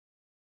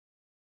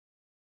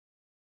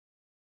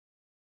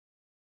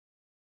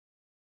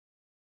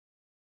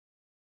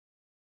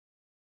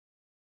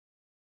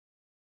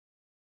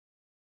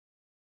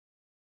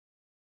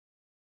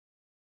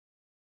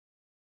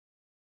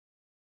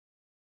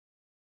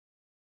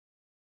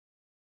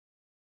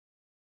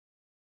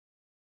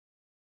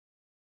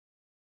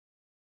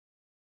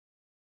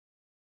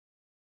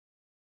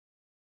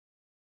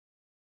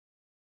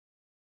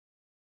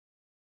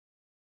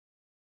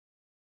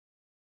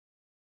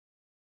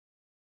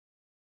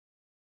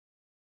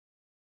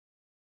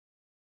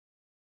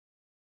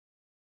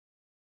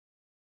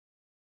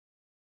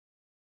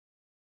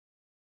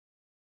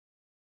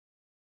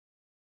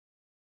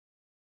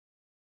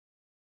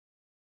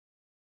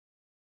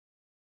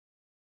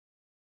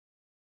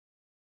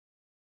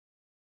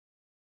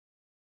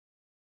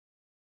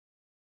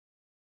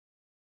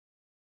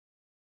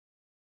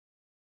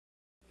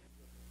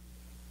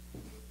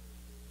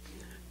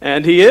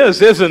And he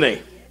is, isn't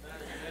he?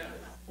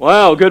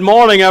 Well, good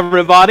morning,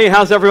 everybody.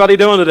 How's everybody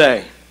doing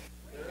today?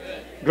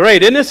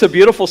 Great. Isn't this a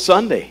beautiful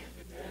Sunday?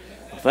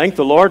 Thank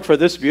the Lord for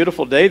this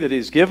beautiful day that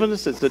he's given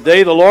us. It's the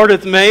day the Lord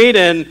hath made,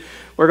 and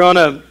we're going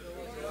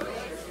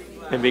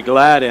to be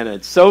glad in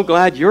it. So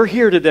glad you're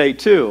here today,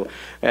 too.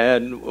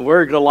 And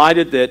we're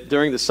delighted that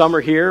during the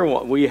summer here,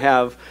 we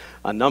have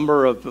a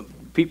number of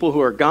people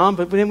who are gone,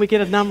 but then we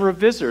get a number of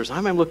visitors.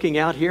 I'm looking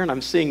out here, and I'm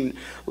seeing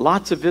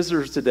lots of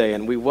visitors today,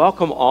 and we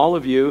welcome all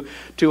of you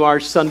to our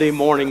Sunday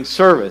morning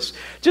service.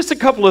 Just a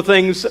couple of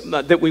things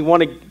that we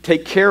want to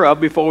take care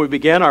of before we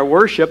begin our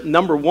worship.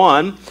 Number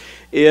one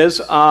is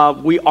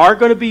we are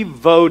going to be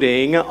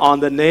voting on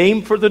the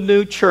name for the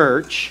new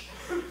church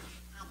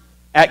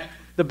at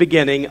the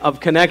beginning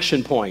of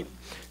Connection Point.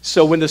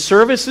 So when the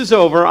service is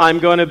over, I'm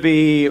going to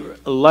be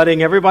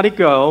letting everybody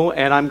go,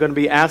 and I'm going to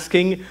be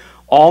asking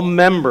all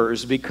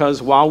members,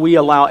 because while we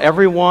allow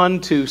everyone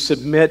to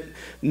submit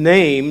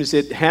names,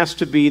 it has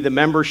to be the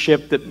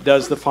membership that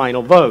does the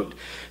final vote.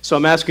 So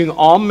I'm asking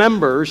all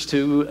members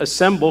to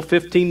assemble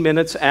 15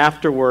 minutes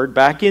afterward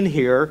back in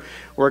here.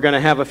 We're going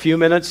to have a few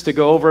minutes to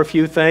go over a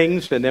few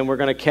things, and then we're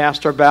going to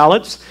cast our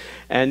ballots.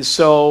 And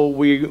so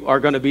we are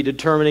going to be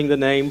determining the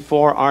name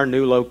for our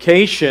new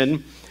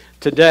location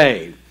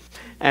today.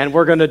 And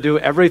we're going to do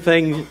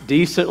everything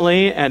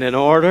decently and in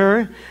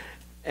order.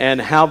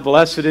 And how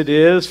blessed it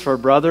is for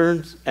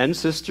brothers and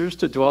sisters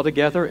to dwell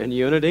together in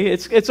unity.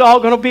 It's all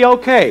going to be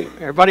okay.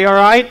 Everybody all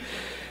right?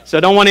 So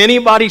I don't want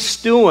anybody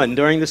stewing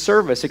during the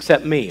service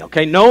except me,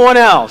 okay? No one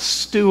else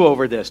stew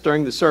over this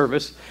during the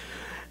service.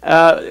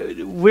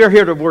 We're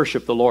here to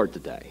worship the Lord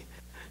today.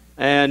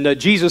 And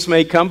Jesus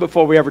may come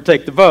before we ever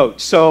take the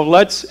vote. So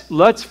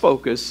let's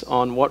focus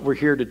on what we're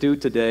here to do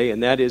today,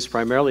 and that is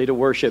primarily to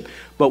worship.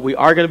 But we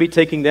are going to be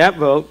taking that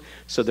vote,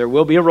 so there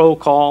will be a roll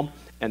call.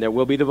 And there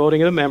will be the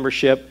voting of the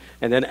membership.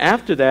 And then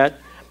after that,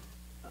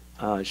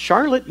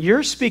 Charlotte,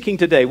 you're speaking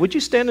today. Would you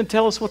stand and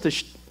tell us what the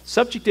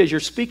subject is you're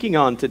speaking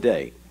on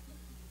today?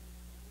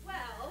 Well,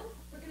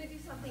 we're going to do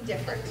something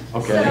different.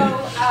 Okay.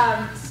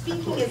 So,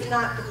 speaking is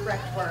not the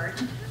correct word.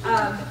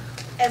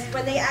 As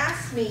when they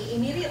asked me,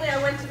 immediately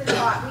I went to the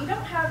thought, we don't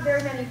have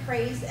very many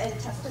praise and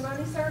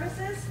testimony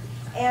services.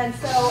 And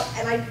so,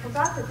 and I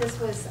forgot that this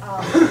was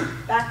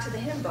back to the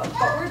hymn book.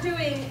 But we're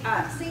doing,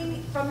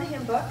 singing from the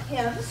hymn book,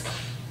 hymns,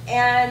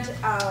 and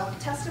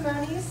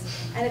testimonies,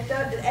 and if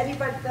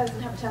anybody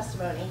doesn't have a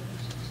testimony,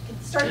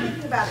 start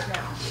thinking about it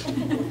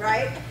now,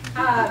 right?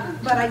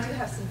 But I do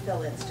have some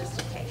fill-ins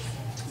just in case.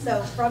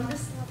 So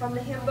from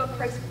the hymn book,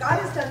 praise God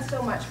has done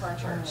so much for our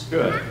church.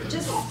 Good.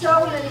 Just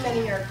so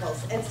many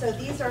miracles. And so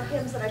these are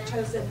hymns that I've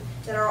chosen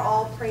that are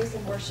all praise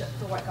and worship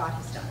for what God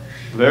has done.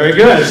 Very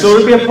good. So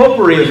there'll be a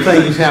potpourri of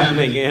things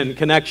happening in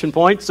Connection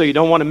Point, so you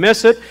don't want to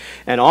miss it.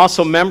 And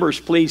also, members,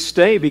 please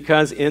stay,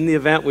 because in the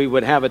event we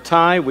would have a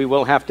tie, we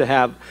will have to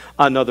have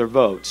another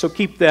vote. So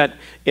keep that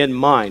in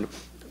mind.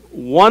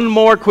 One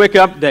more quick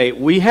update.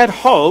 We had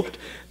hoped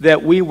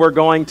that we were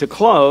going to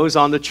close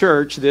on the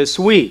church this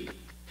week.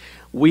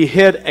 We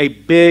hit a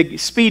big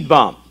speed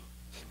bump.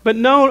 But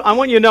no, I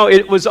want you to know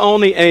it was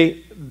only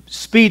a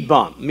speed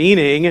bump,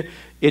 meaning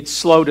it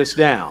slowed us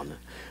down.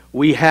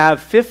 We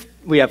have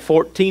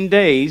 14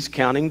 days,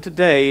 counting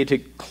today, to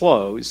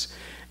close.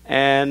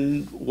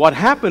 And what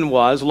happened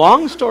was,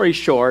 long story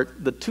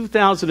short, the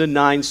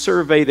 2009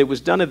 survey that was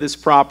done of this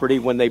property,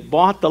 when they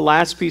bought the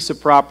last piece of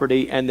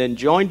property and then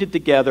joined it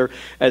together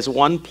as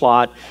one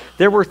plot,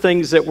 there were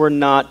things that were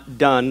not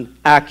done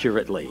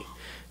accurately.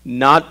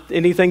 Not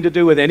anything to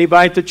do with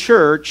anybody at the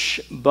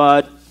church,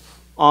 but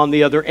on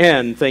the other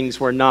end, things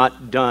were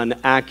not done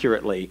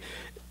accurately,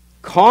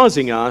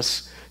 causing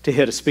us to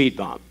hit a speed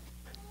bump.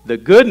 The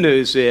good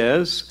news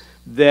is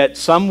that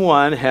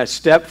someone has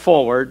stepped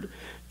forward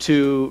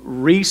to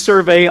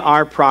resurvey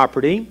our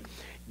property,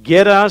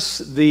 get us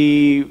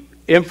the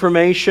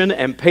information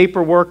and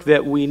paperwork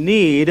that we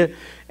need,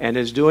 and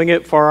is doing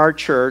it for our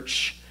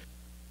church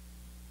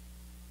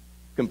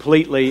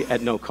completely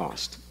at no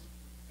cost.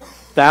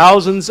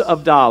 Thousands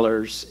of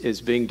dollars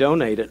is being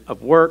donated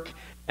of work,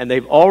 and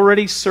they've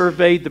already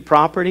surveyed the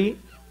property.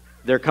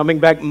 They're coming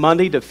back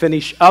Monday to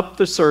finish up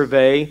the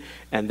survey,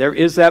 and there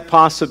is that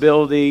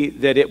possibility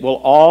that it will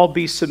all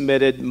be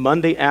submitted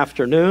Monday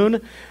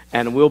afternoon,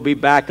 and we'll be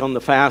back on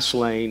the fast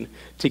lane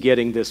to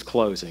getting this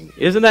closing.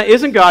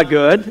 Isn't God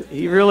good?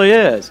 He really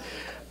is.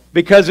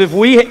 Because if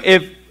we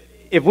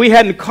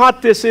hadn't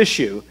caught this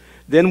issue,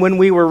 then when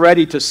we were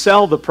ready to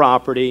sell the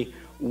property,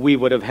 we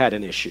would have had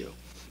an issue.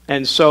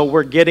 And so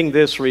we're getting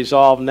this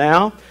resolved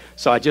now.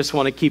 So I just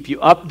want to keep you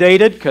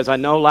updated, because I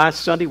know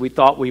last Sunday we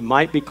thought we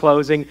might be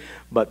closing,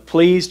 but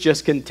please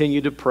just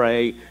continue to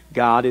pray.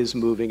 God is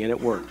moving and at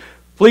work.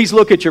 Please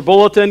look at your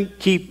bulletin.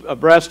 Keep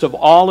abreast of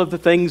all of the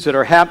things that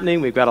are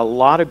happening. We've got a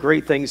lot of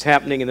great things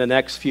happening in the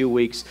next few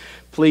weeks.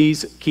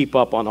 Please keep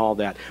up on all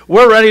that.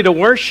 We're ready to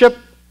worship.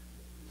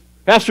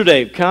 Pastor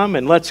Dave, come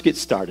and let's get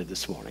started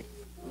this morning.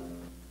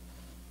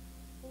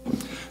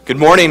 Good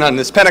morning on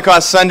this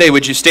Pentecost Sunday.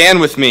 Would you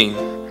stand with me?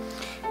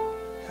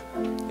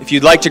 If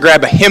you'd like to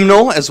grab a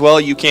hymnal as well,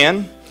 you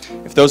can.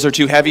 If those are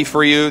too heavy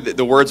for you,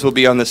 the words will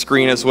be on the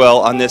screen as well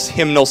on this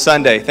Hymnal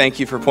Sunday. Thank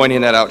you for pointing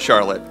that out,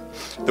 Charlotte.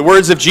 The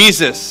words of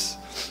Jesus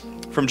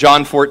from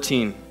John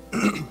 14.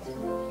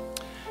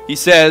 He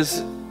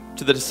says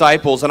to the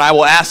disciples, "And I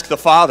will ask the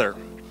Father,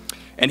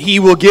 and he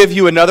will give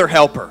you another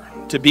helper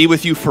to be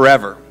with you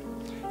forever,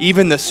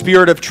 even the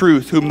Spirit of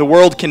truth, whom the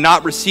world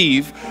cannot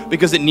receive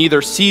because it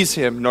neither sees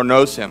him nor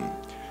knows him.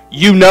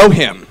 You know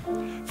him,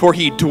 for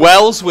he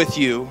dwells with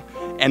you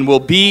and will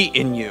be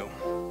in you.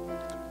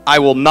 I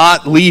will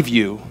not leave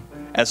you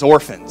as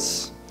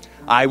orphans.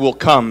 I will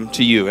come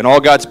to you." And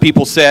all God's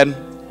people said,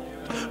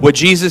 what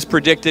Jesus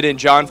predicted in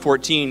John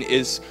 14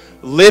 is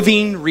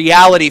living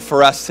reality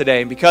for us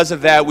today. And because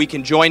of that, we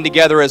can join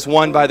together as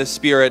one by the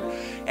Spirit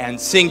and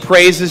sing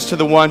praises to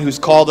the one who's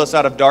called us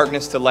out of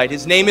darkness to light.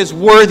 His name is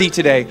worthy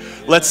today.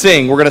 Let's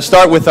sing. We're going to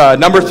start with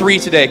number 3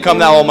 today, "Come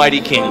Thou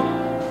Almighty King."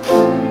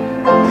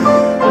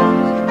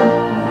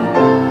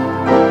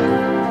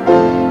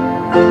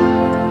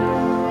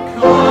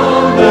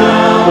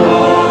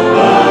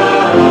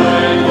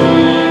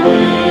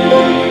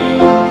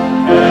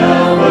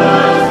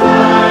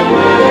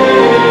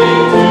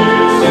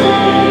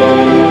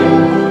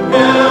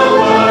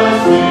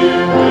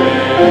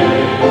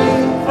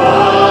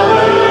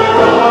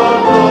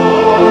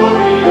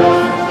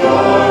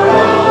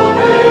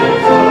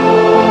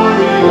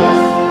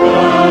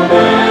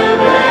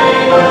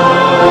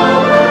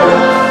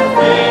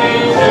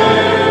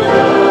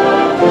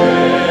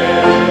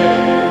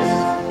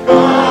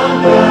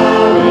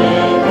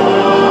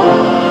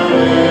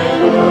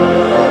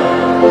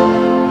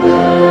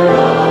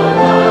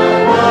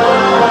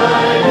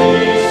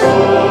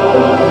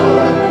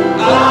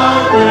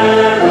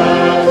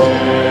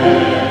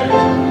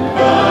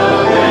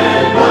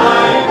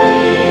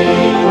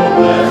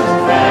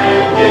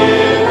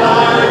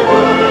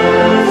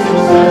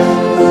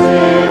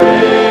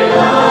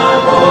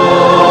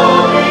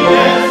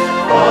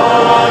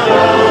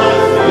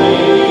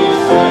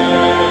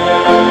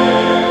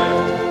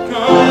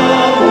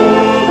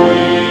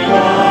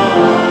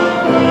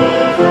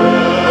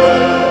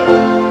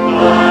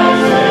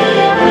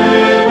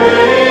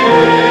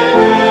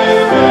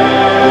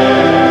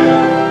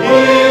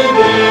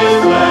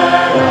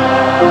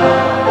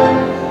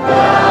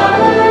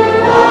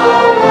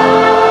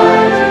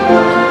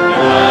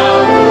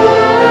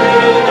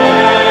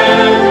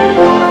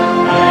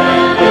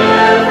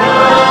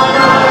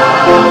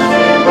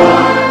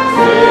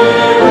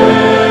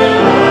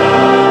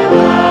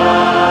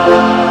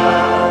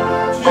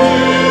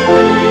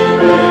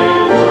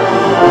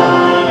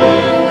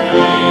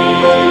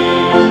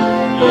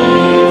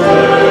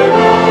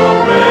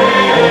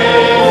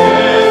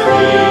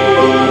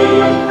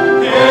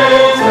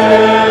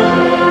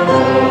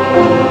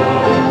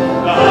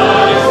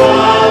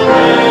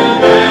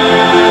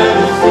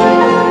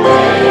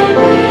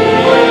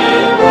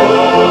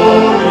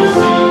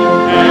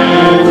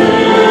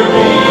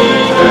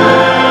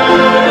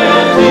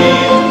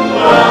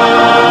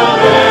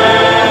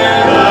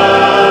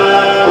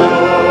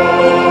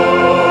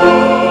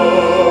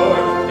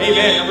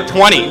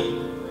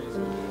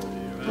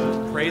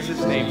 Praise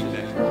his name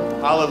today.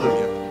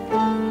 Hallelujah.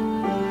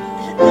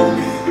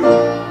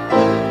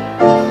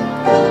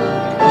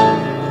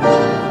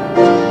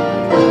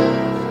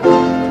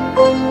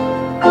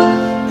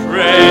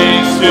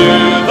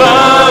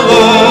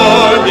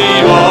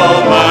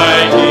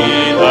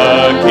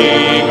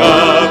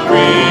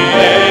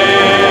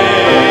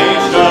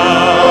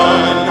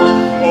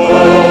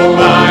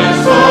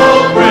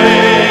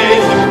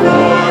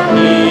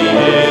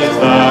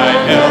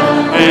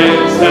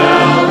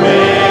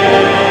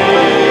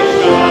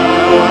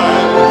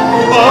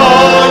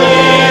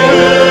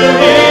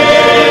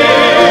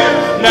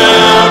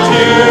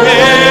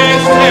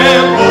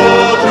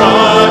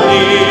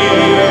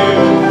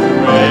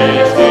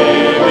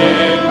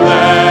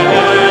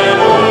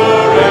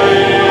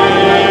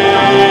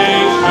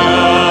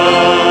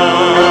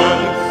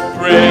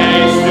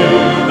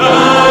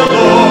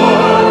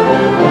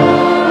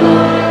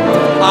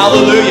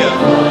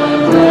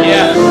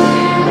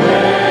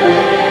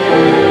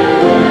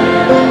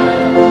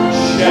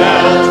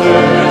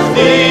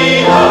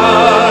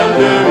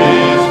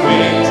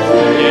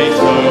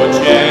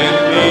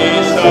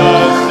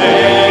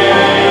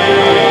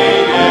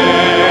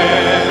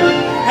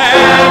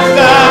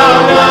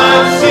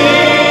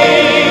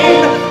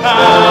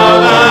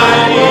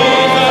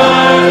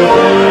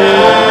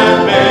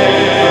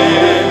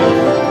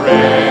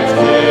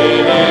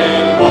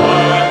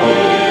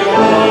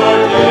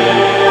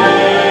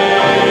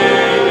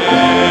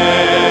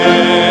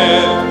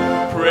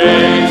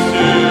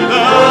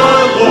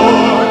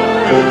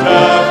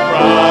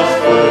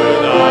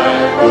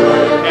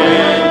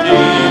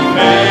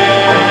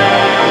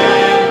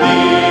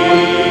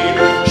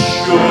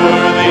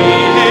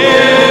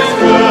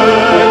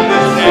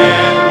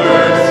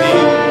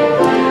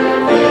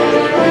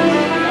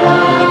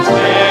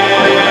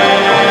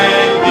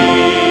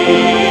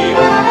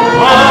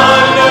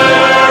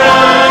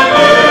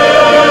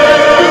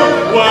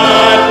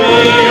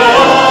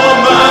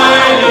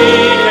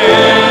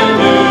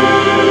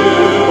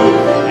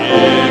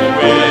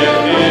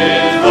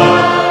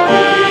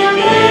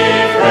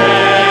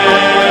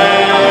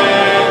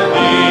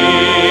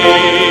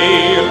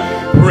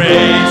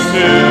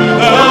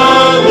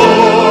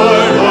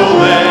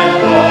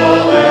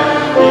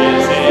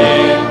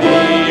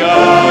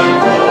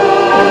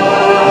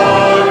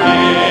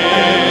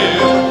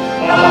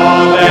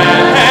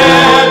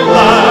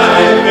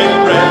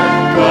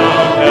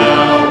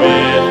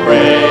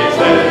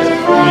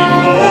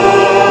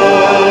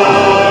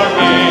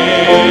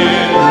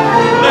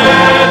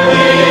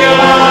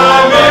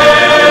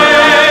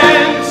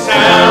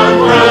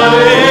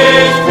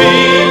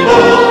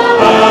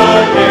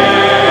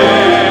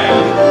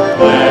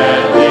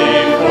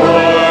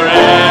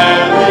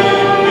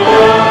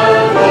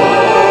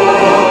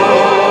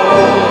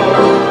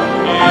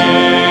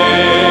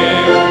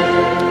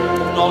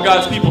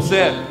 God's people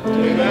said.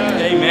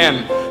 Amen.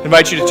 Amen. I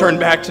invite you to turn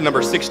back to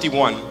number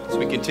 61 as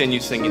we continue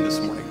singing this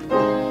morning.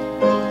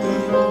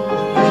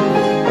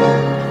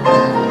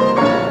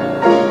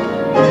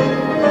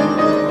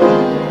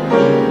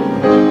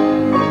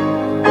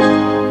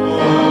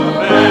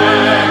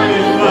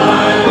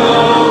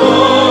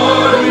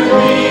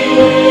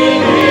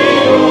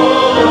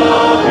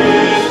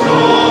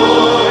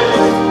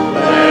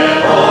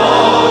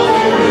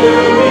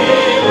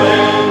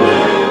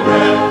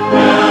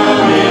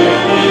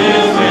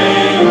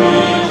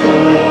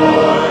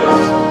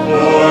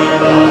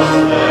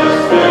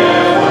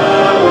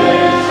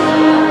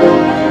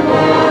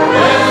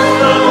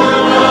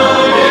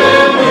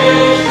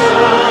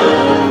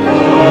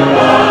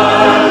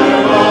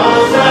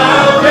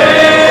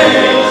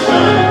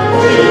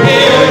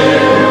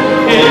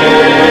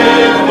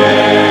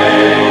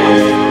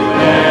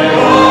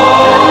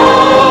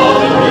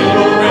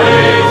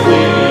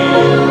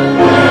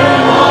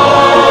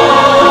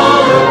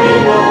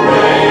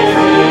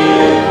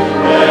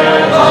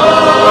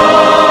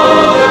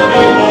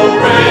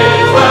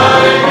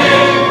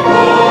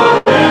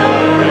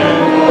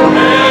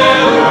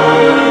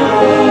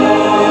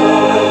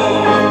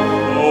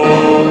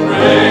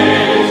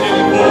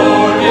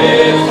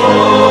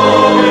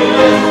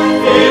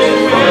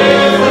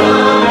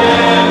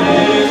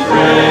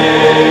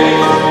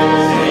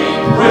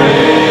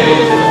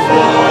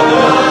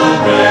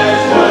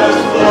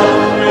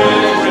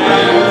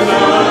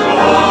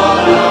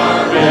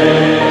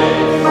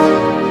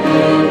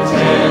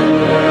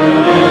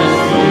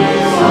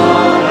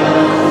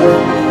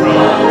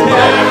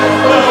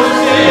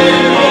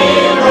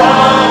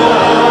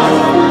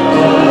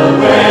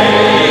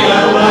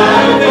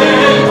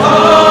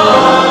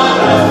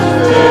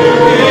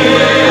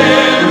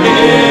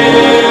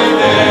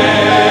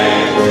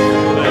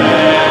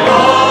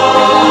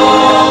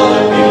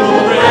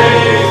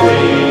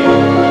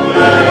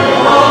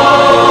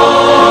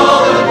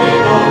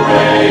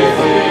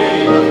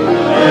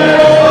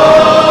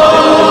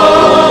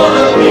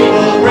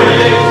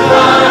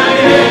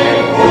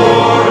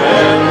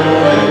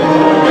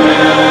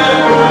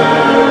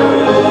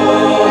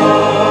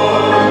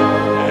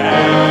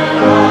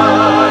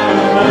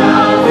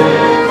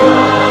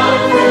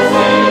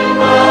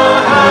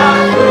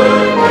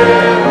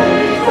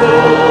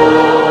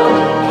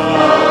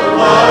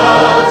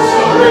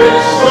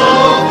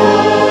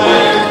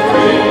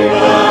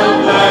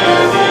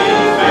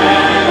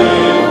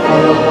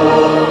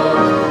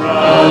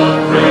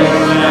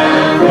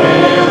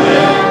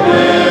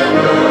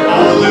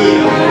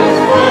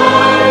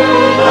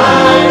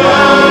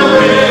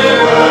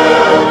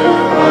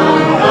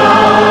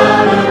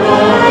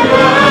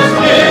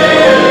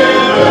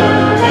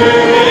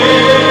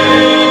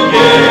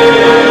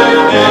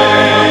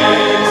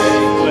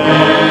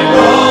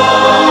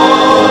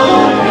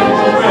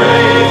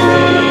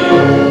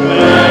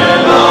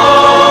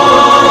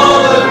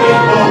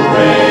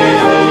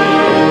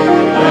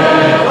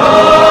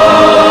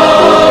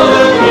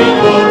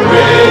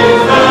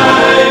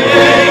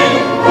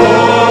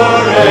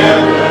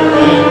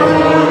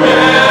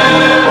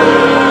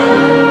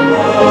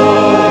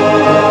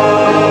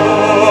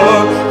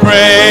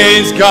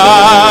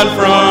 God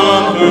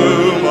from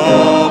whom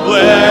all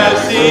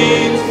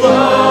blessings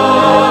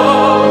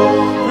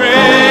flow.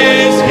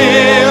 Praise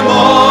Him,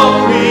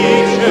 all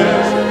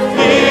creatures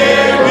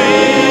here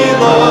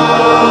below.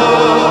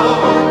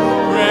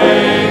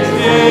 Praise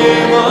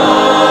Him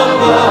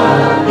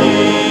above,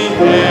 ye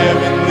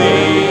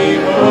heavenly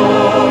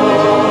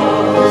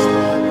hosts.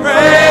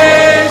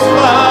 Praise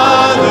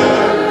Father,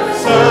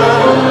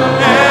 Son,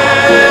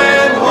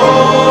 and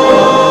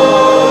Holy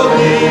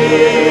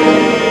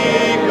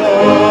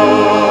Ghost.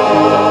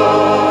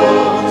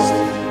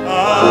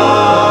 Amen.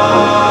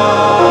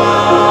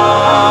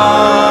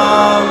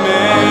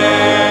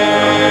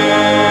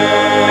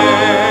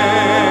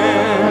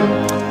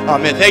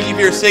 Amen. Thank you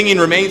for your singing.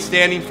 Remain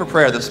standing for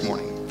prayer this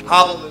morning.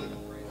 Hallelujah.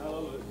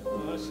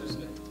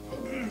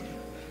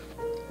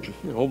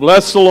 Oh,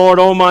 bless the Lord,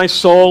 O my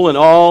soul, and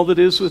all that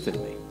is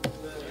within me.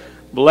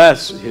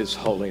 Bless His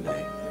holy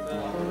name.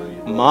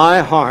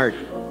 My heart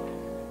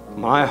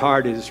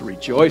is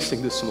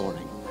rejoicing this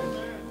morning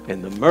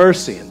in the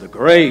mercy and the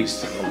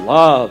grace and the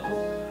love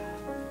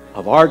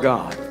of our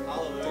God,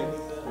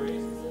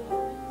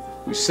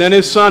 who sent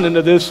His Son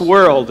into this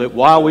world that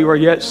while we were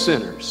yet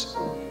sinners,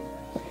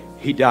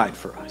 He died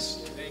for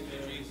us.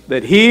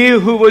 That He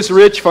who was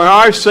rich for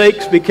our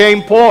sakes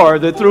became poor,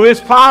 that through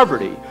His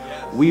poverty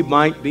we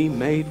might be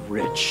made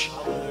rich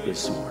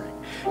this morning.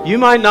 You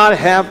might not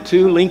have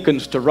two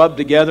Lincolns to rub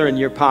together in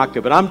your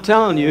pocket, but I'm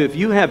telling you, if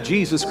you have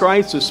Jesus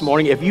Christ this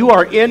morning, if you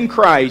are in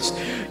Christ,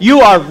 you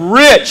are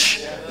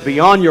rich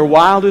beyond your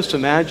wildest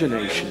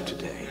imagination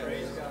today.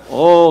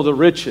 Oh, the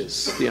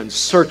riches, the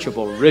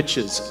unsearchable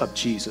riches of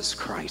Jesus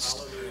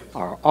Christ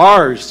are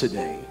ours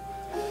today.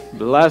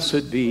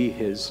 Blessed be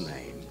His name.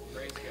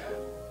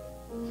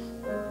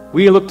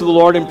 We look to the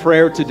Lord in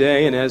prayer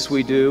today, and as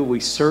we do, we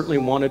certainly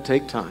want to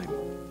take time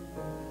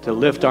to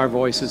lift our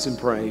voices in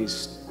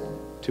praise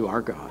to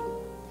our God.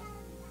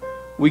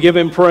 We give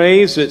him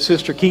praise that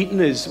Sister Keaton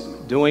is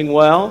doing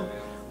well.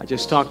 I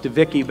just talked to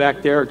Vicki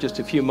back there just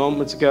a few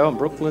moments ago in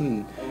Brooklyn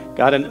and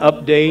got an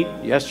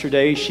update.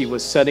 Yesterday she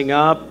was setting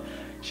up.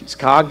 She's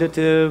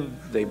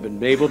cognitive. They've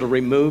been able to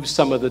remove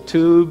some of the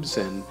tubes,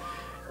 and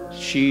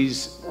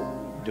she's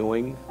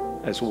doing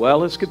as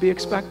well as could be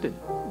expected,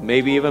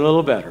 maybe even a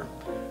little better.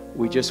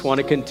 We just want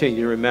to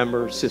continue to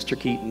remember Sister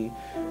Keaton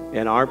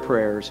in our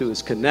prayers, who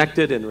is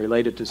connected and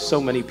related to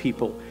so many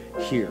people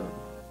here.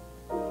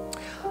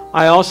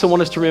 I also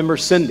want us to remember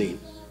Cindy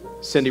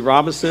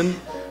Robinson,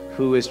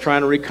 who is trying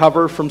to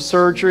recover from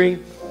surgery,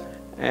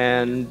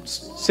 and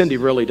Cindy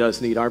really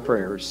does need our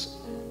prayers.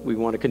 We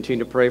want to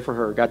continue to pray for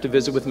her. Got to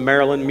visit with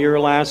Marilyn Muir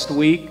last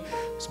week.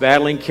 She's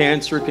battling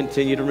cancer.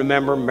 Continue to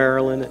remember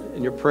Marilyn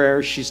in your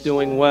prayers. She's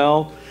doing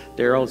well.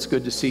 Daryl, it's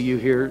good to see you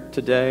here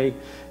today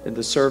in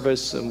the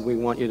service, and we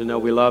want you to know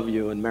we love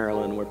you, and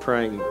Marilyn, we're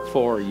praying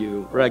for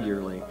you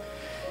regularly.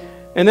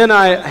 And then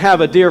I have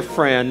a dear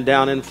friend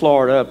down in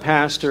Florida, a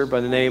pastor by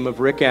the name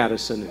of Rick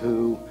Addison,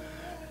 who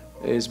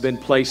has been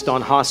placed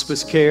on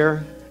hospice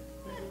care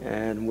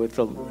and with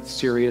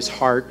serious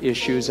heart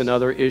issues and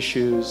other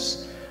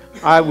issues.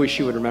 I wish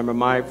you would remember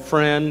my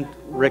friend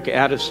Rick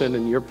Addison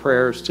in your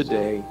prayers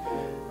today,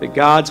 that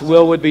God's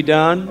will would be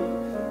done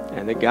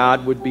and that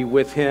God would be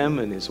with him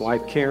and his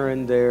wife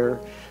Karen there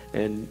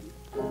in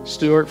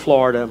Stuart,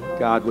 Florida.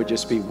 God would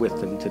just be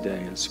with them today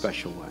in a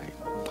special way.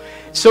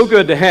 It's so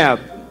good to have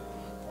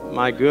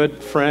my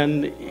good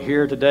friend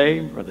here today,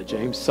 Brother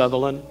James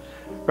Sutherland.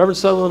 Reverend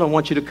Sutherland, I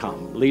want you to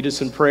come. Lead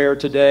us in prayer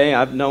today.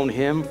 I've known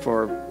him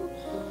for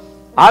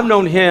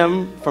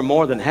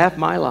more than half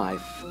my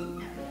life.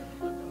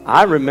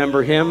 I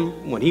remember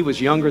him when he was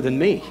younger than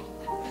me.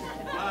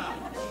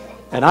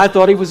 And I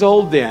thought he was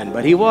old then,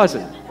 but he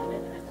wasn't.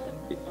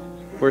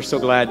 We're so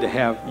glad to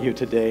have you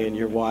today and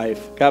your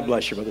wife. God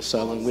bless you, Brother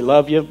Sutherland. We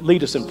love you.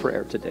 Lead us in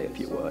prayer today, if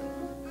you would.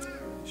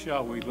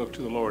 Shall we look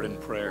to the Lord in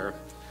prayer?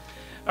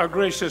 Our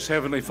gracious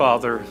Heavenly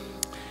Father,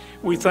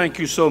 we thank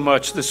you so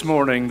much this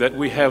morning that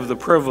we have the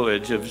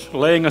privilege of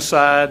laying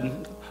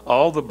aside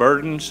all the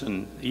burdens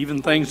and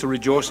even things to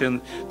rejoice in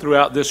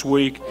throughout this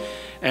week,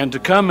 and to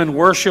come and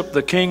worship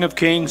the King of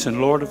Kings and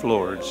Lord of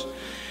Lords.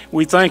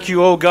 We thank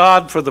you, O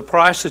God, for the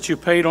price that you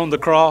paid on the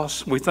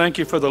cross. We thank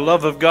you for the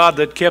love of God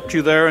that kept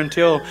you there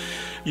until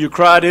you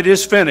cried, "It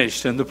is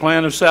finished," and the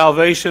plan of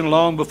salvation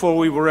long before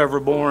we were ever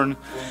born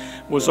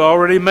was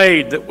already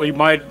made, that we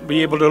might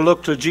be able to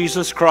look to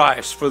Jesus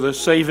Christ for the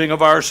saving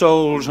of our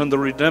souls and the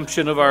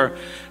redemption of our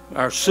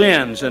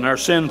sins and our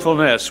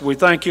sinfulness. We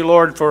thank you,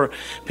 Lord, for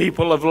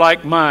people of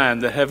like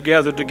mind that have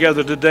gathered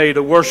together today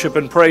to worship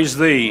and praise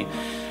thee.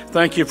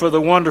 Thank you for the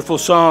wonderful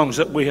songs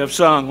that we have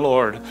sung,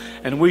 Lord.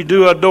 And we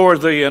do adore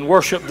thee and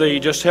worship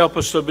thee. Just help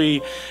us to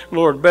be,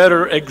 Lord,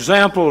 better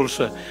examples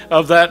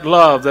of that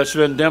love that's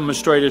been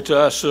demonstrated to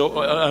us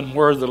so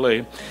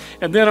unworthily.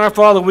 And then, our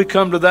Father, we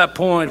come to that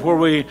point where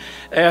we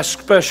ask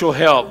special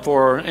help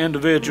for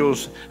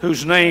individuals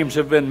whose names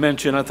have been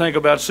mentioned. I think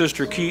about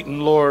Sister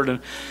Keaton, Lord, and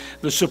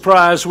the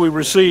surprise we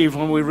received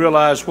when we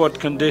realized what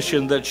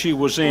condition that she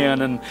was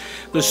in and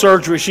the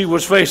surgery she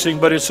was facing.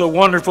 But it's so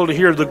wonderful to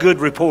hear the good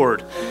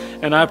report.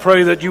 And I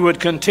pray that you would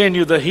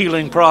continue the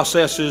healing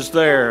processes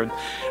there.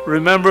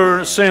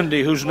 Remember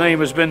Cindy, whose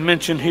name has been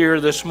mentioned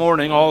here this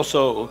morning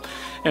also.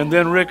 And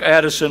then Rick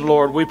Addison,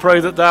 Lord, we pray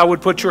that thou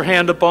would put your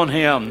hand upon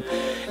him.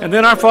 And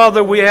then, our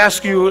Father, we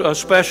ask you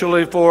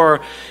especially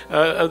for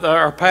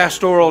our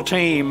pastoral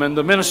team and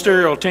the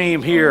ministerial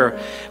team here,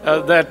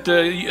 that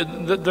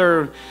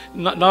they're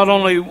not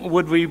only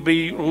would we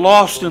be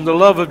lost in the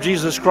love of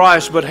Jesus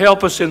Christ, but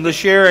help us in the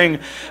sharing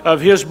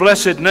of his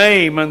blessed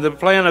name and the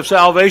plan of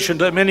salvation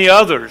to many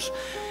others.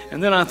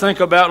 And then I think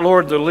about,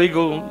 Lord, the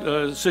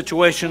legal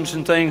situations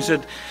and things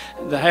that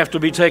have to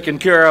be taken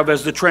care of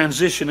as the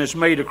transition is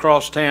made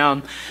across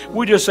town.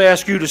 We just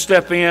ask you to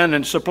step in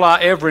and supply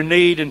every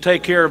need and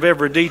take care of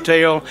every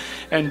detail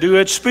and do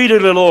it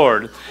speedily,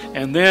 Lord.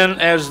 And then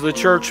as the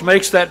church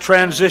makes that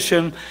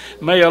transition,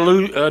 may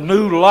a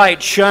new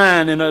light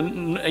shine in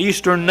an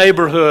eastern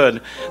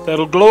neighborhood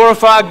that'll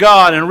glorify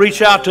God and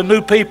reach out to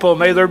new people.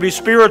 May there be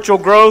spiritual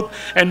growth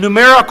and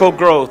numerical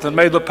growth, and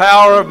may the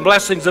power and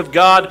blessings of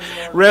God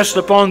rest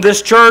upon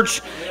this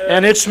church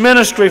and its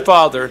ministry,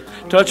 Father.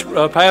 Touch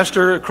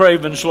Pastor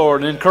Cravens,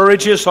 Lord, and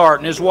encourage his heart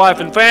and his wife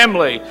and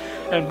family,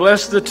 and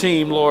bless the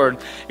team, Lord,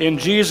 in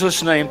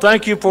Jesus' name.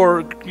 Thank you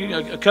for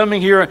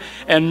coming here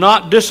and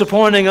not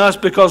disappointing us,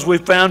 because we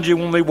found you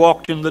when we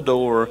walked in the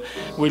door.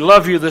 We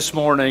love you this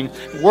morning,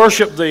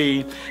 worship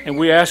thee, and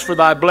we ask for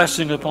thy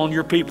blessing upon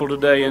your people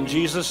today, in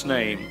Jesus'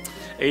 name.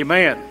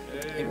 Amen.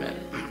 Amen.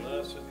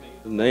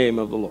 In the name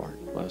of the Lord.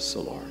 Bless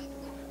the Lord.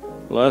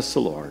 Bless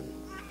the Lord.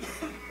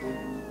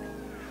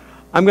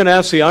 I'm going to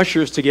ask the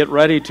ushers to get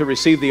ready to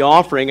receive the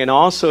offering, and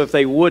also, if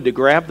they would, to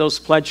grab those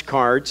pledge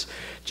cards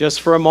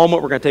just for a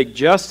moment. We're going to take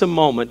just a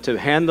moment to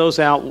hand those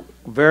out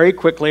very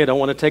quickly. I don't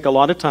want to take a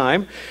lot of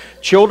time.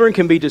 Children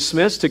can be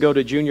dismissed to go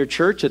to junior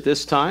church at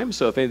this time,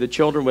 so if any of the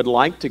children would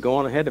like to go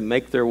on ahead and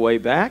make their way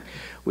back.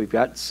 We've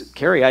got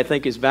Carrie, I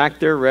think, is back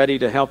there ready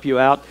to help you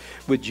out.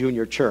 with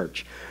Junior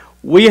Church.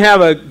 We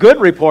have a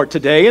good report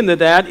today, and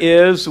that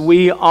is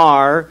we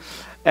are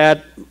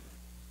at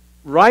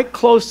right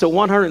close to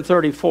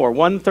 134,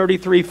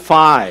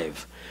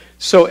 133.5.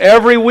 So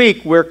every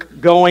week we're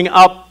going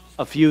up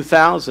a few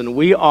thousand.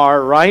 We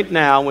are right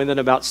now within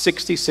about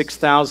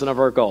 66,000 of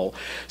our goal.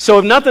 So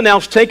if nothing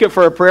else, take it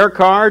for a prayer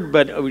card,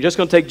 but we're just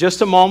going to take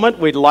just a moment.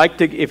 We'd like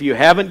to, if you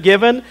haven't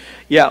given,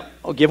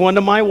 I'll give one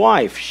to my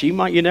wife. She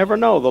might, you never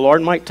know, the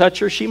Lord might touch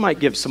her, she might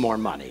give some more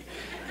money.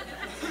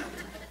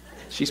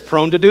 She's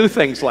prone to do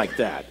things like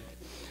that.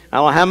 I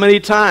don't know how many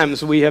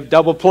times we have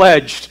double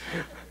pledged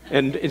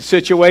in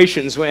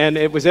situations, and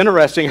it was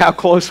interesting how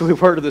close we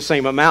were to the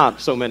same amount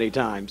so many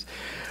times.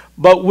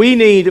 But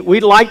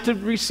we'd like to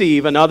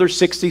receive another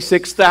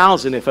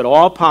 66,000 if at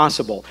all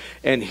possible.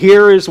 And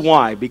here is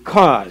why.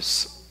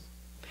 Because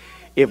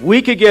if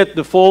we could get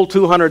the full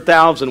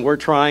 200,000 we're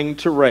trying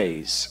to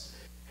raise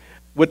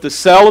with the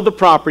sale of the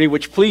property,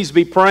 which please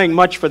be praying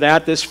much for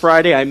that. This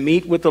Friday I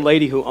meet with the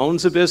lady who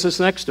owns the business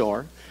next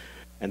door,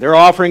 and they're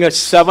offering us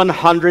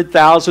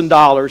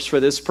 $700,000 for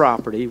this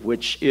property,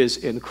 which is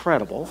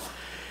incredible.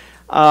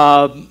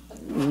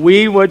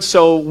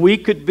 We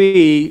could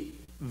be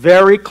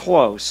very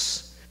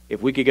close,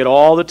 if we could get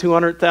all the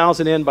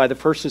 200,000 in by the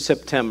 1st of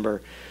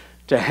September,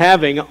 to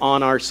having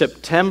on our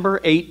September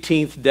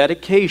 18th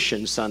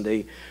dedication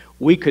Sunday,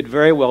 we could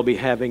very well be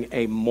having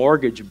a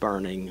mortgage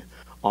burning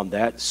on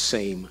that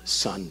same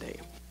Sunday.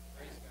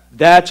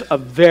 That's a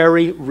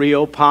very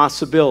real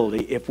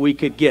possibility if we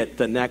could get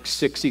the next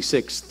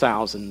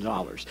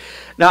 $66,000.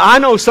 Now, I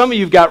know some of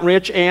you have got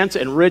rich aunts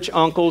and rich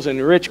uncles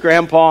and rich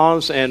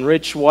grandpas and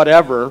rich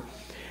whatever.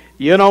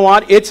 You know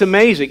what? It's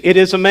amazing. It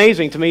is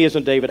amazing to me,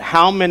 isn't it, David,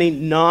 how many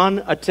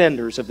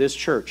non-attenders of this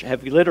church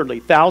have literally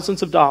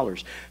thousands of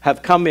dollars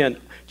have come in.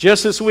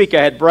 Just this week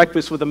I had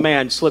breakfast with a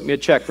man, slipped me a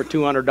check for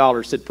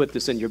 $200, said put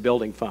this in your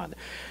building fund.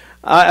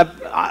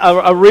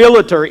 A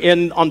realtor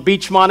on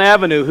Beachmont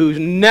Avenue who's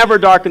never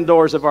darkened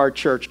doors of our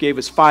church gave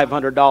us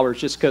 $500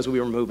 just because we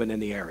were moving in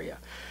the area.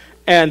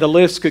 And the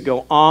list could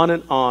go on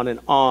and on and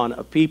on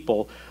of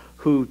people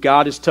who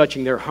God is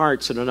touching their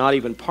hearts and are not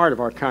even part of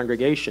our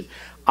congregation.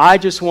 I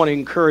just want to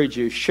encourage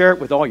you, share it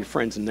with all your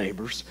friends and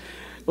neighbors.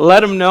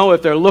 Let them know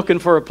if they're looking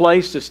for a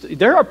place to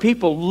there are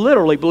people,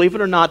 literally, believe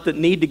it or not, that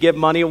need to give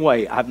money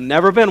away. I've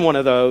never been one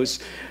of those,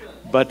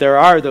 but there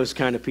are those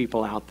kind of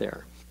people out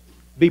there.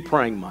 Be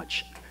praying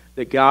much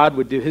that God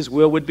would do, His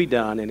will would be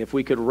done, and if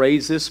we could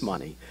raise this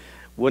money,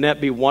 wouldn't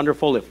that be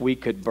wonderful if we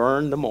could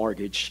burn the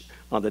mortgage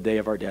on the day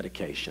of our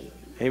dedication?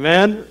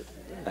 Amen?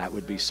 That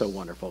would be so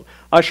wonderful.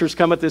 Ushers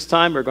come at this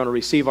time. We're going to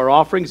receive our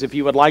offerings. If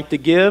you would like to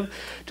give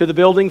to the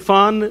building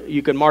fund,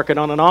 you can mark it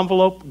on an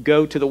envelope.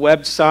 Go to the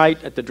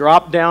website at the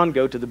drop down.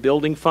 Go to the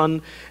building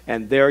fund,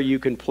 and there you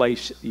can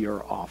place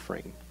your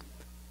offering.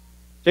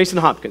 Jason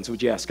Hopkins,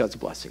 would you ask God's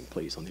blessing,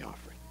 please, on the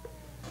offering?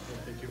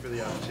 Thank you for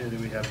the opportunity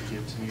we have to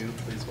give to you.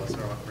 Please bless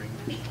our offering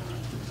and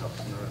help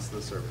in the rest of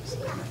the service.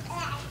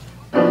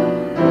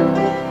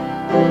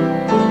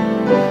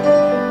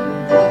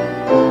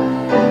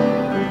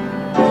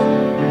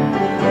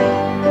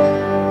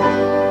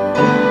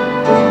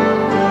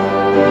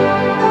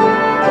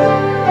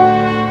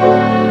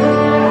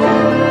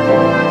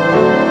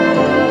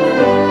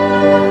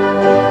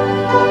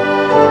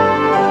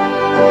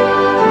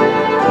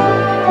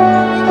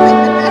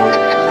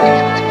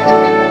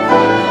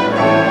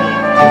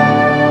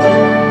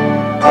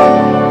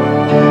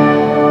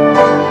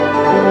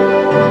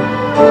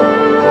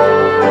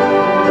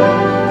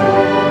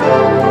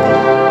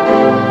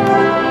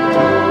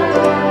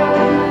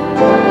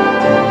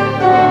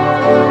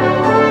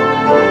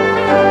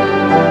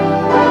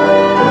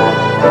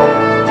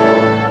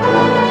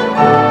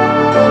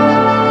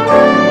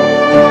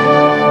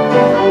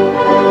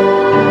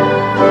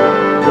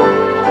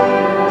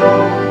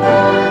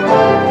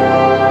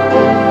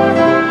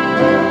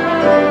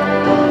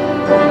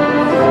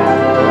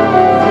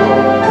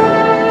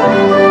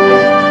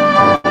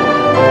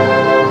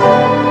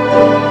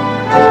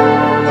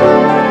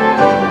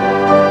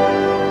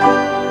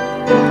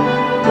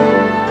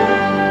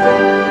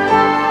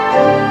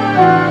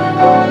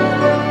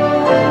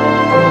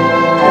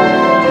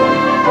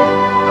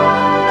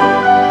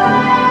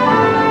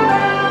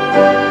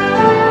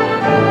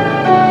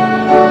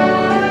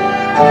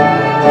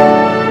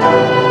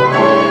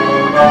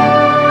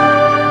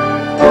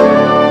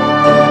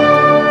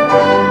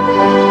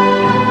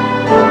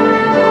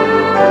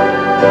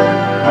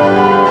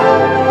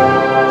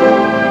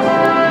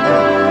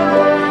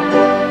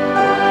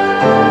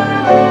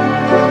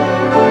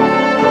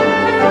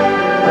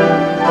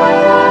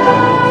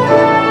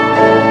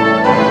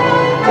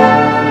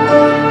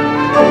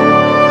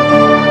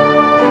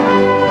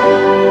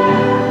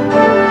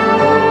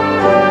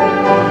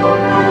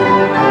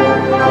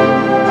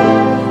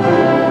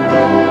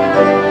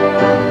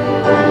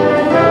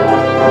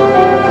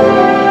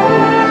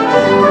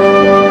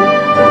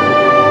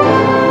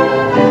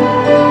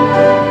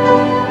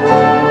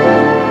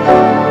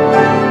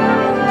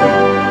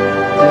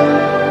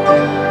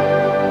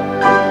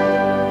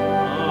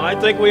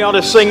 think we ought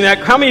to sing that?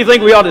 How many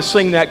think we ought to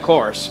sing that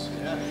chorus?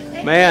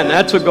 Man,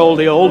 that's a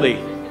goldie oldie.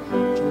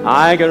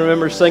 I can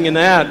remember singing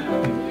that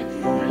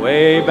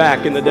way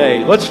back in the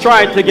day. Let's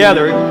try it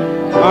together.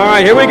 All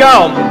right, here we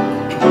go.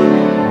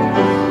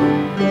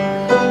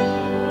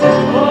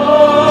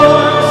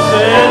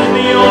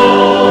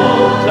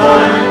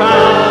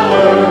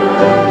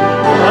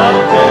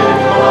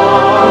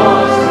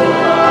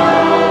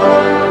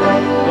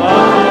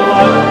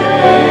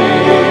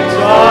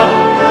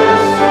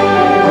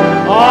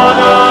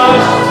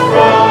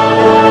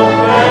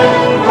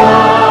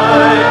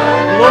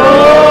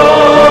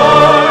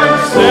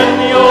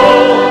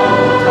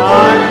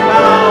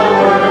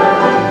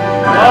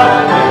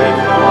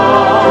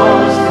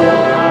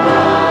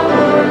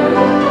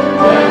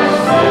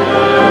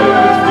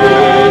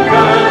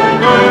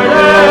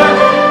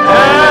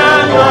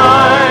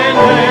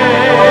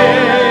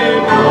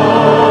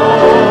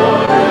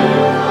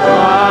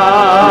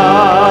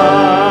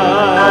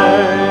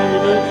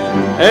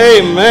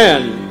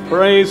 Amen.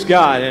 Praise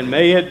God, and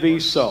may it be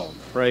so.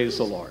 Praise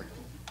the Lord.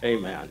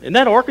 Amen. Isn't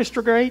that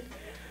orchestra great?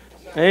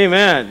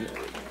 Amen.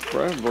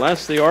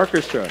 Bless the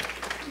orchestra.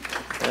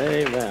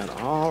 Amen.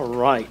 All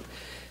right.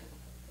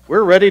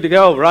 We're ready to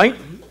go, right?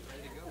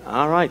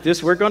 All right.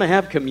 We're going to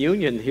have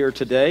communion here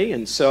today,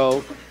 and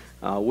so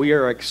we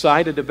are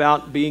excited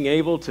about being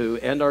able to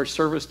end our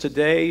service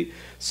today,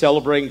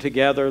 celebrating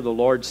together the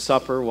Lord's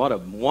Supper. What a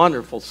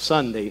wonderful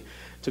Sunday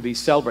to be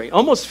celebrating.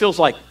 Almost feels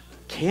like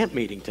camp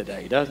meeting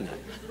today, doesn't it?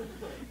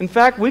 In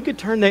fact, we could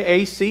turn the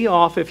AC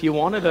off if you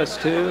wanted us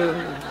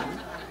to.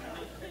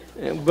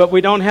 But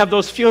we don't have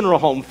those funeral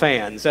home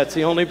fans. That's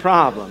the only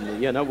problem,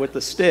 with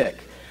the stick.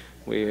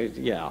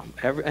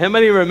 How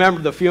many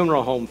remember the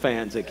funeral home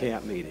fans at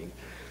camp meeting?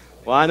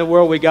 Why in the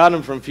world we got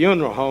them from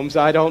funeral homes,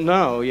 I don't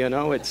know.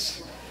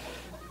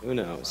 Who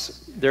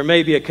knows? There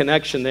may be a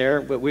connection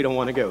there, but we don't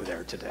want to go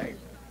there today.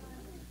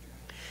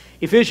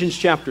 Ephesians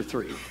chapter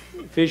 3.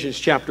 Ephesians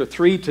chapter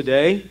 3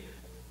 today.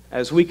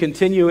 As we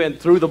continue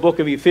through the book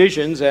of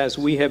Ephesians, as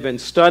we have been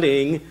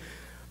studying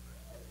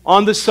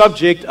on the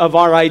subject of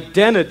our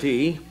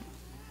identity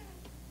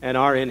and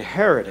our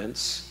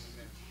inheritance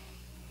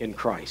in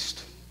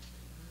Christ.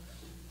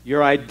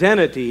 Your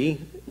identity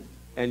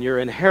and your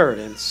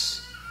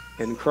inheritance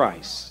in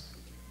Christ.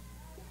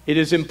 It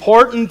is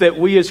important that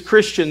we as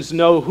Christians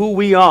know who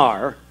we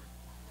are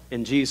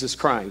in Jesus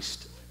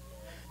Christ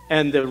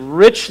and the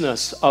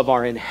richness of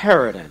our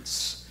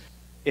inheritance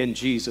in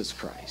Jesus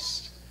Christ.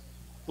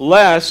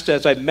 Lest,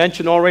 as I've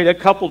mentioned already a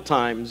couple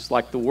times,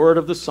 like the word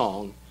of the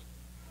song,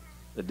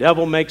 the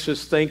devil makes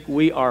us think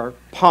we are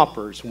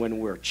paupers when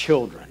we're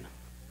children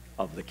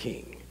of the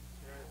King.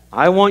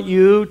 I want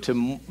you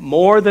to,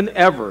 more than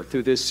ever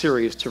through this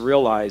series, to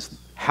realize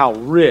how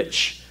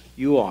rich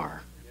you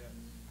are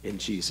in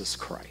Jesus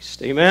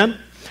Christ. Amen?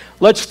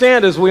 Let's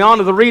stand as we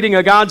honor the reading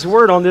of God's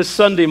Word on this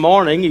Sunday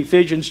morning,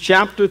 Ephesians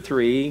chapter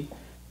 3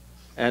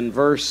 and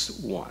verse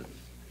 1.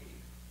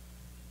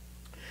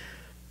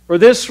 For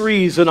this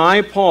reason,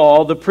 I,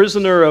 Paul, the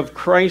prisoner of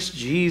Christ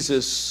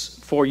Jesus,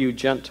 for you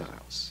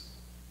Gentiles,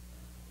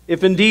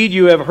 if indeed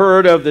you have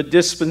heard of the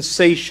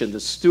dispensation,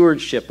 the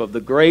stewardship of the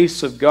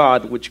grace of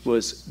God which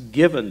was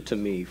given to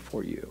me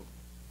for you,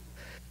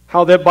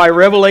 how that by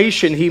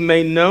revelation he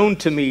made known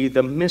to me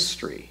the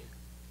mystery,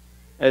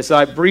 as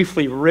I've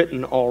briefly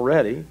written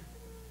already,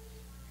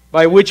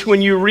 by which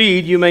when you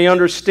read you may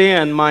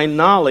understand my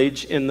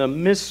knowledge in the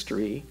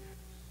mystery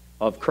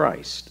of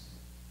Christ,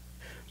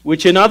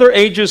 which in other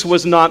ages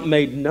was not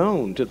made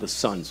known to the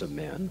sons of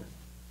men,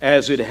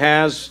 as it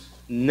has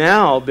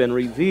now been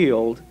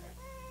revealed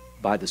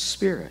by the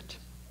Spirit.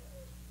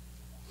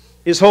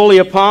 His holy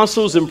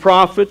apostles and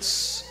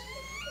prophets,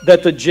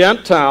 that the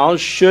Gentiles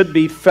should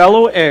be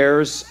fellow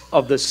heirs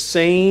of the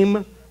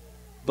same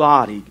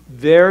body.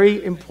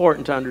 Very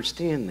important to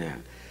understand that.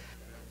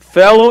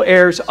 Fellow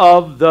heirs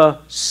of the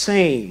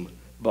same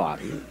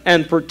body,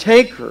 and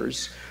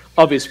partakers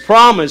of his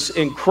promise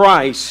in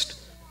Christ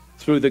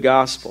through the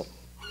gospel,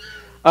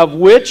 of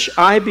which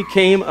I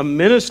became a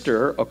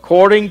minister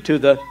according to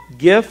the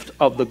gift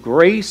of the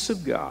grace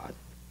of God,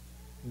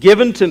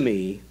 given to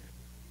me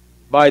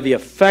by the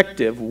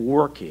effective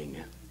working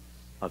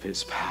of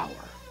his power.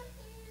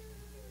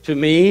 To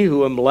me,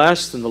 who am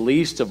less than the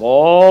least of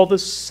all the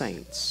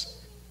saints,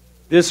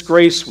 this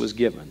grace was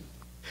given,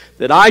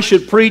 that I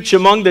should preach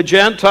among the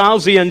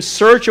Gentiles the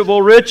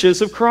unsearchable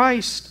riches of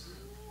Christ,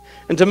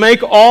 and to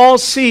make all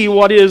see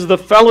what is the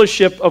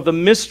fellowship of the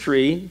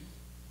mystery,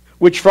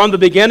 which from the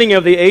beginning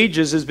of the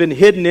ages has been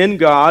hidden in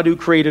God, who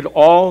created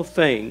all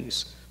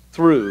things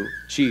through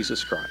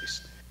Jesus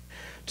Christ,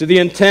 to the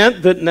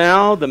intent that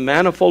now the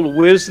manifold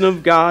wisdom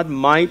of God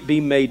might be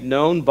made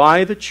known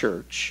by the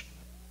church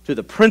to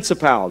the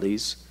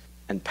principalities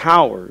and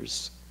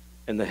powers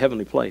in the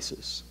heavenly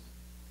places,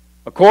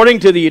 according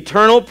to the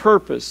eternal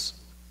purpose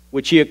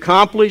which he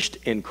accomplished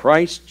in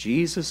Christ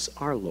Jesus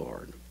our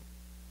Lord,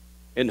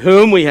 in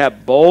whom we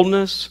have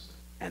boldness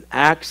and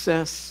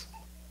access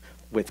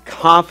with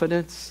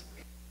confidence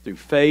through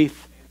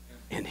faith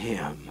in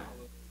him.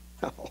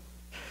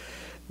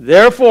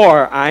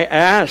 Therefore, I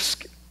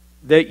ask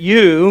that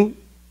you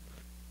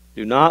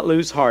do not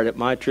lose heart at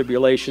my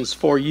tribulations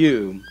for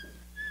you,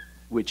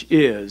 which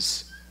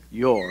is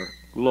your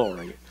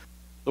glory.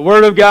 The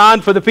word of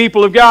God for the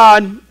people of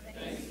God.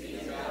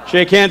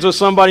 Shake hands with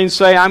somebody and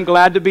say, I'm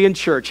glad to be in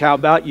church. How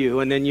about you?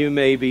 And then you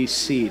may be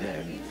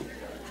seated.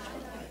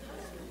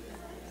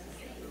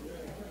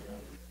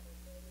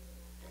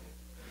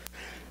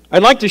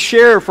 I'd like to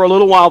share for a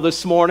little while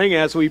this morning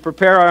as we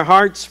prepare our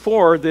hearts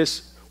for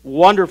this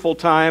wonderful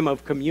time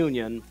of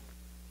communion,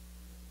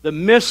 the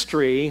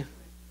mystery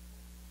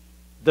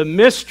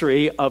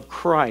of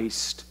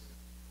Christ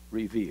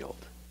revealed.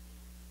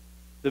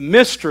 The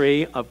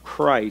mystery of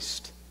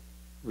Christ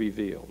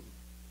revealed.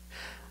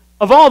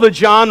 Of all the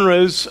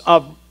genres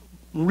of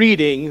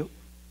reading,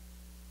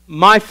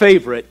 my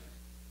favorite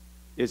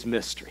is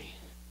mystery.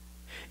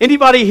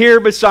 Anybody here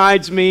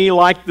besides me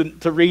like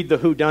to read the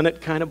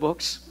whodunit kind of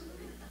books?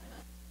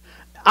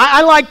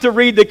 I like to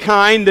read the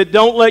kind that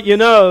don't let you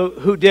know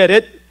who did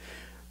it,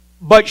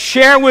 but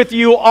share with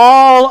you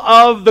all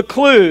of the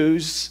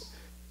clues,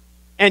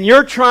 and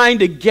you're trying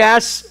to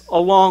guess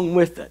along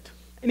with it.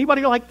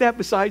 Anybody like that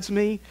besides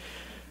me?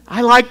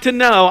 I like to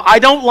know. I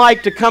don't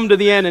like to come to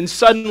the end and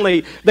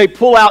suddenly they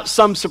pull out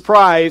some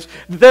surprise.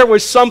 There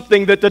was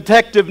something that the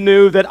detective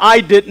knew that I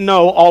didn't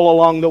know all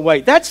along the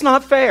way. That's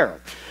not fair.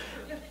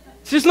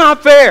 It's just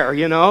not fair,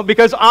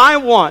 because I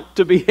want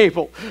to be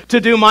able to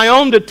do my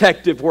own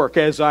detective work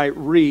as I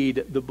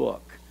read the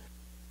book.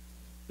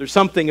 There's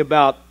something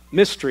about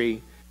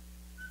mystery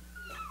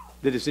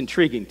that is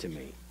intriguing to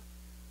me.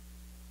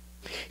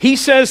 He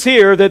says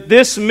here that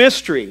this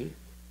mystery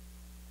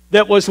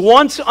that was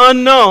once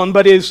unknown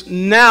but is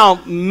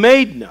now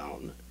made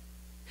known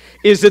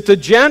is that the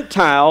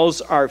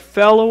Gentiles are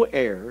fellow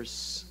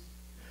heirs,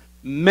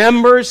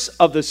 members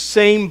of the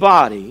same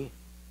body,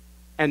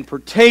 and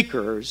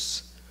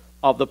partakers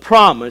of the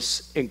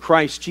promise in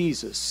Christ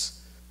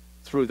Jesus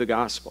through the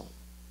gospel.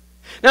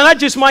 Now that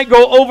just might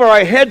go over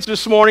our heads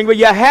this morning, but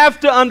you have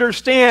to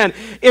understand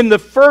in the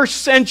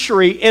first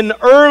century, in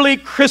early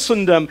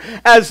Christendom,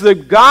 as the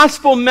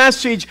gospel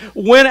message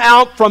went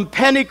out from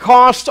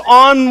Pentecost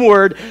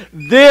onward,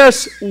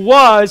 this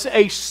was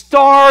a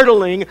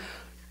startling,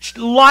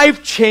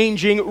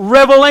 life-changing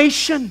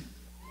revelation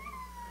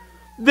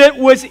that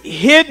was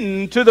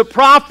hidden to the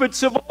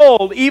prophets of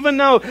old, even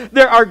though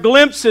there are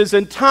glimpses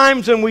and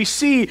times when we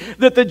see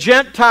that the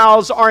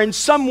Gentiles are in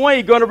some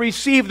way going to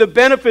receive the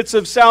benefits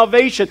of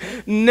salvation.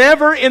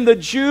 Never in the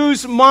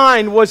Jews'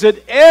 mind was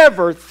it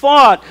ever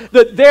thought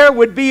that there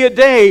would be a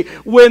day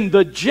when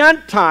the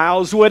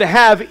Gentiles would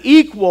have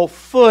equal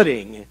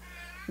footing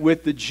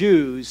with the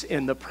Jews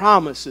in the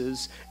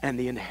promises and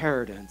the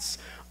inheritance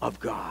of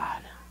God.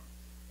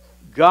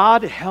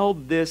 God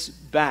held this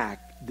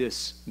back,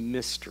 this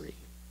mystery.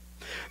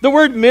 The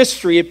word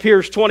mystery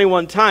appears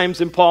 21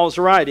 times in Paul's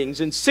writings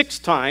and 6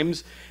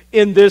 times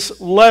in this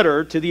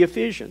letter to the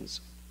Ephesians.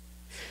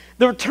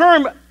 The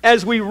term,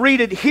 as we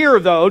read it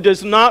here, though,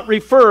 does not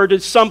refer to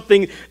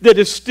something that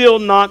is still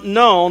not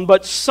known,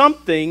 but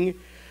something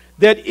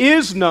that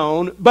is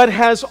known, but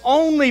has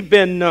only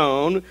been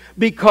known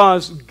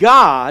because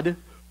God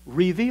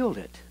revealed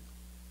it.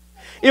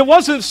 It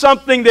wasn't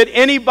something that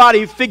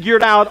anybody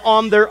figured out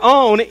on their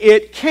own.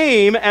 It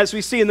came, as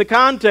we see in the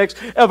context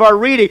of our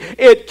reading,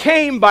 it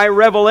came by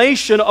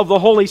revelation of the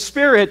Holy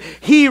Spirit.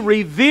 He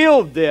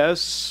revealed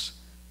this.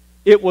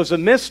 It was a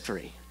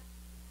mystery.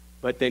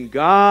 But then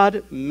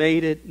God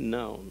made it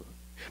known.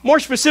 More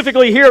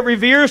specifically here, it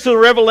reveals the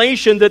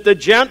revelation that the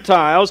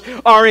Gentiles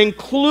are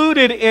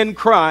included in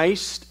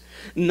Christ.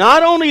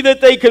 Not only that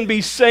they can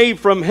be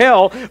saved from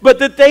hell, but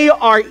that they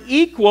are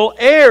equal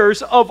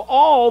heirs of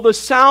all the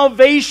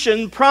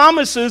salvation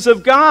promises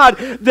of God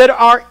that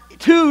are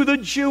to the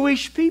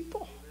Jewish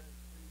people.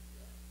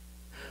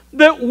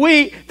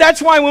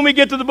 That's why when we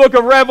get to the book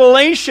of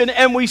Revelation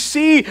and we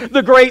see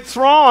the great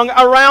throng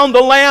around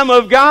the Lamb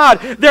of God,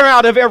 they're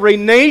out of every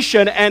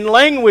nation and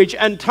language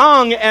and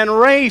tongue and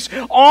race,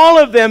 all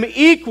of them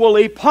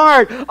equally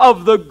part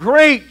of the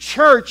great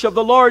church of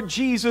the Lord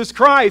Jesus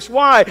Christ.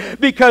 Why?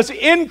 Because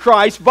in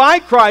Christ, by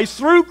Christ,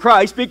 through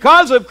Christ,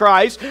 because of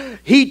Christ,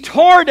 He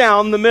tore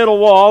down the middle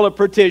wall of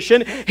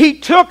partition. He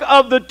took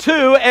of the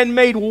two and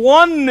made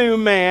one new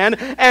man,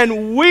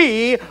 and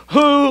we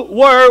who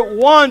were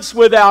once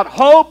without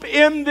hope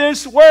in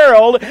this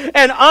world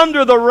and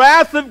under the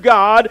wrath of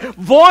God,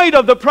 void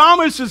of the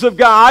promises of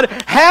God,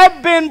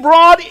 have been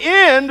brought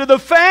into the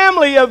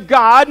family of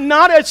God,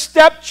 not as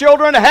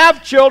stepchildren,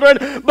 half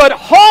children, but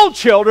whole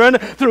children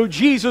through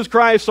Jesus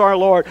Christ our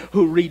Lord,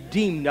 who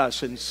redeemed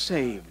us and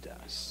saved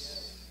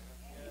us.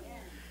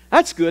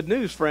 That's good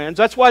news, friends.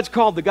 That's why it's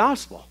called the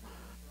gospel.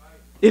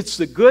 It's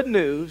the good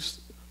news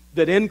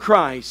that in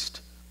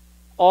Christ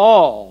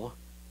all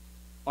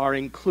are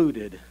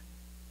included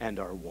and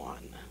are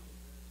one.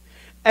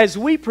 As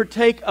we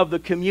partake of the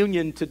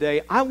communion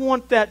today, I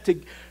want that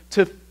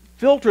to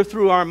filter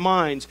through our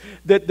minds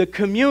that the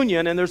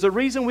communion, and there's a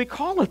reason we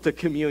call it the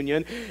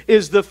communion,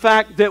 is the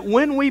fact that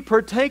when we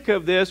partake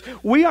of this,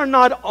 we are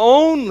not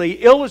only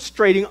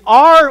illustrating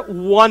our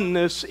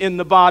oneness in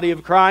the body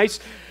of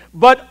Christ,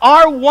 but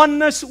our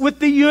oneness with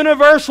the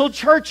universal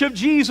church of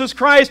Jesus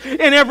Christ.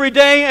 In every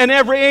day and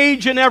every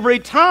age and every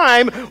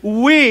time,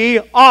 we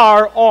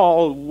are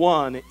all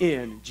one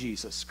in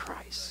Jesus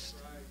Christ.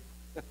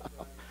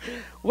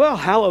 Well,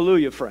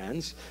 hallelujah,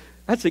 friends.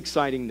 That's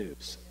exciting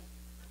news.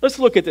 Let's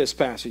look at this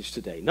passage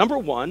today. Number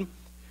one,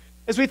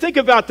 as we think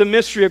about the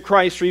mystery of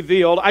Christ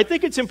revealed, I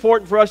think it's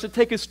important for us to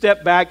take a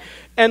step back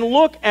and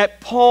look at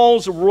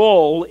Paul's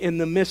role in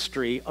the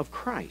mystery of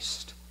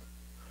Christ.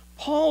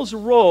 Paul's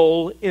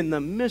role in the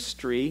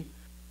mystery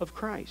of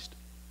Christ.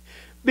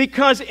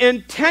 Because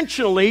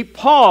intentionally,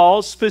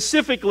 Paul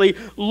specifically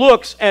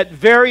looks at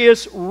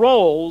various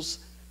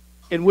roles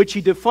in which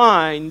he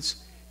defines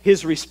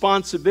his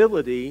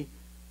responsibility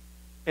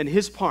and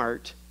his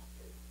part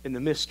in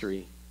the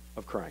mystery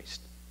of Christ.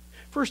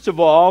 First of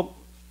all,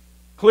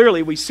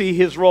 clearly we see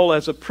his role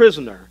as a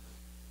prisoner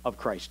of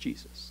Christ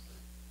Jesus.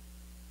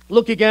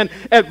 Look again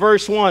at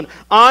verse 1.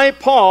 I,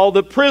 Paul,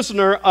 the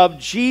prisoner of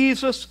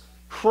Jesus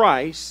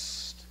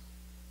Christ.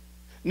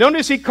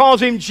 Notice he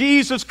calls him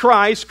Jesus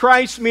Christ.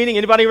 Christ meaning,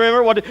 anybody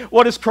remember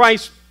what is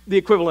Christ the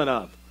equivalent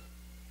of?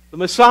 The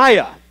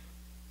Messiah.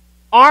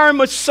 Our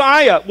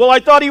Messiah. Well, I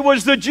thought he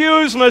was the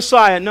Jews'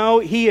 Messiah. No,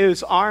 he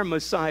is our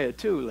Messiah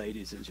too,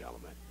 ladies and gentlemen.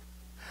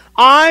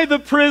 I, the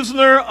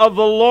prisoner of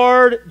the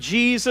Lord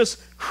Jesus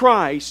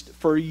Christ,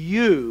 for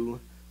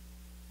you,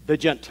 the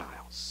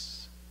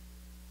Gentiles.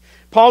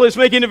 Paul is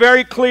making it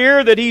very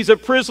clear that he's a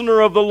prisoner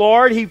of the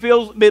Lord. He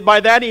feels, by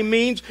that he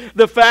means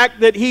the fact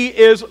that he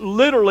is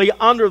literally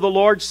under the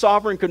Lord's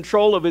sovereign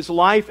control of his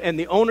life and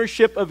the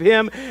ownership of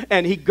him,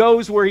 and he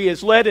goes where he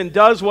is led and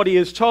does what he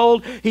is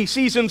told. He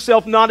sees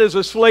himself not as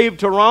a slave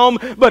to Rome,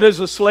 but as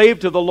a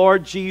slave to the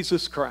Lord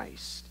Jesus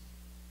Christ.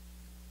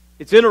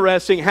 It's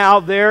interesting how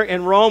there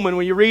in Rome, and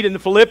when you read in the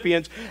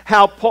Philippians,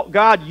 how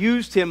God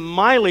used him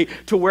mightily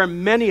to where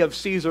many of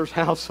Caesar's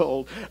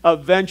household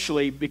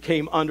eventually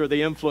became under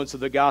the influence of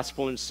the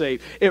gospel and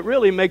saved. It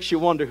really makes you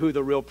wonder who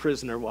the real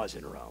prisoner was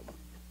in Rome,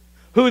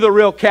 who the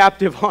real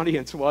captive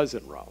audience was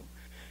in Rome.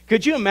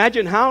 Could you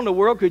imagine how in the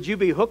world could you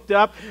be hooked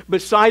up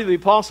beside the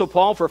Apostle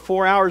Paul for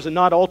 4 hours and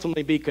not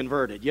ultimately be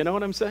converted? You know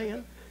what I'm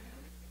saying?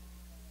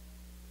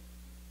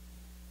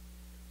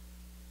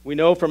 We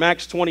know from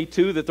Acts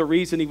 22 that the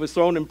reason he was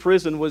thrown in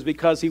prison was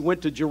because he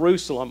went to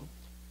Jerusalem.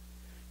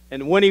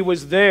 And when he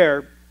was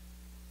there,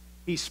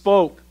 he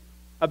spoke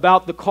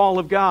about the call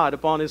of God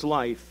upon his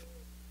life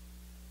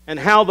and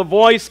how the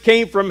voice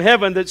came from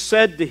heaven that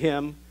said to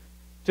him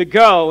to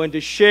go and to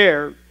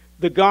share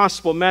the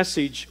gospel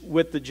message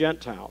with the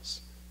Gentiles.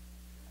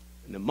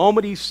 And the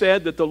moment he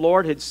said that the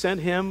Lord had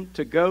sent him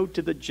to go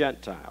to the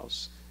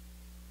Gentiles,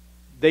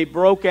 they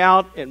broke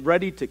out and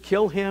ready to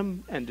kill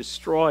him and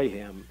destroy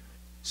him,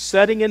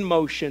 setting in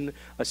motion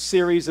a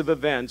series of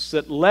events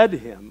that led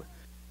him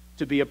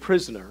to be a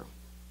prisoner,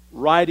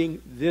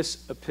 writing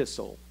this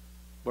epistle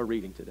we're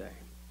reading today.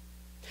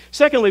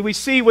 Secondly, we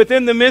see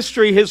within the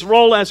mystery his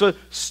role as a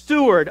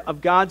steward of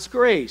God's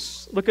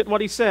grace. Look at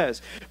what he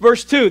says.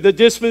 Verse 2, the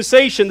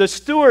dispensation, the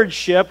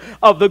stewardship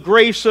of the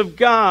grace of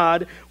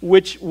God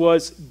which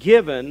was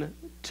given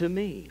to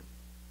me.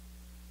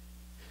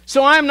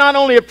 So I'm not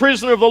only a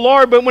prisoner of the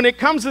Lord, but when it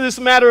comes to this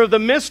matter of the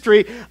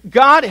mystery,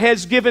 God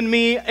has given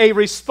me a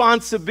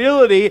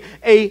responsibility,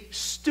 a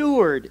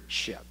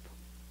stewardship.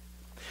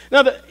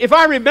 Now, if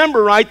I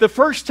remember right, the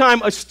first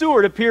time a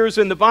steward appears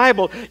in the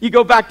Bible, you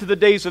go back to the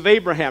days of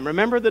Abraham.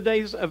 Remember the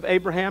days of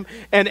Abraham?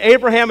 And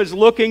Abraham is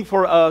looking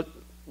for a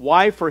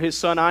wife for his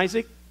son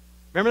Isaac.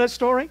 Remember that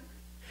story?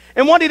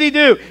 And what did he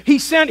do? He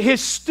sent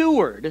his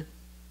steward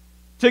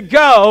to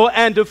go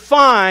and to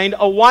find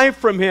a wife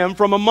from him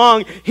from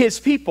among his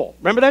people.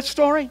 Remember that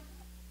story?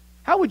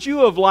 How would you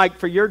have liked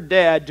for your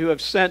dad to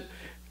have sent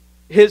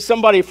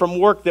somebody from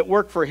work that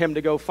worked for him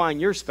to go find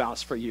your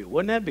spouse for you?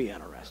 Wouldn't that be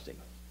interesting?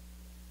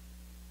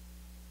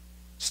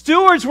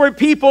 Stewards were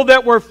people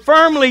that were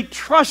firmly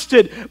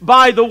trusted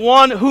by the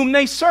one whom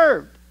they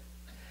served.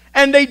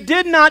 And they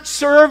did not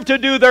serve to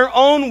do their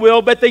own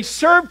will, but they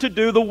served to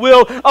do the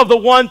will of the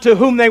one to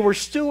whom they were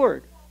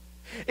steward.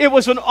 It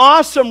was an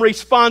awesome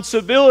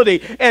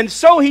responsibility. And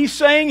so he's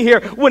saying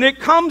here, when it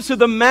comes to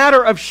the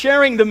matter of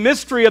sharing the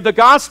mystery of the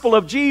gospel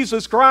of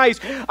Jesus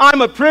Christ,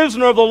 I'm a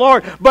prisoner of the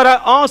Lord, but I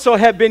also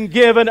have been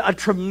given a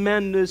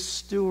tremendous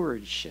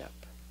stewardship,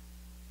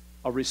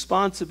 a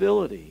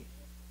responsibility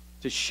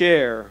to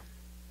share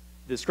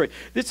this grace.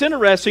 It's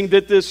interesting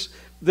that this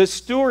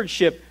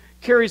stewardship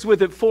carries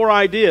with it 4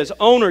 ideas.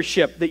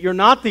 Ownership, that you're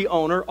not the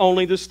owner,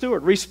 only the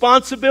steward.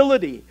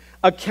 Responsibility,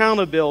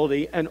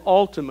 accountability, and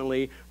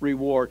ultimately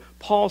reward.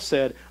 Paul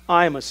said,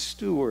 I am a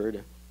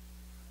steward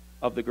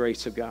of the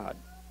grace of God.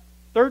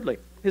 Thirdly,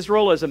 his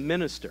role as a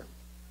minister.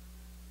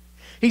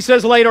 He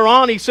says later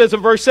on, he says in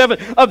verse 7,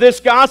 of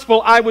this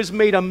gospel I was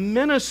made a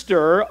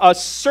minister, a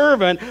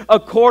servant,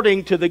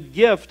 according to the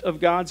gift of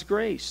God's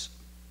grace.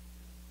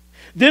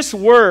 This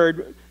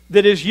word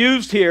that is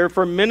used here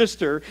for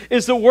minister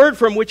is the word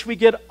from which we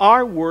get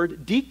our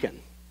word deacon.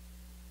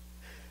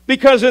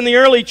 Because in the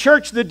early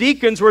church, the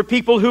deacons were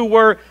people who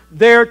were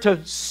there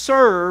to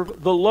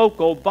serve the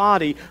local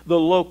body, the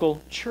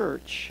local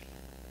church.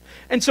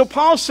 And so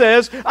Paul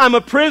says, I'm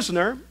a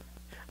prisoner.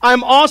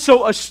 I'm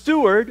also a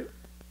steward.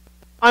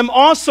 I'm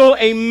also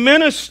a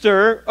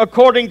minister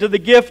according to the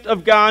gift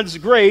of God's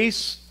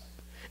grace.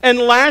 And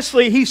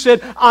lastly, he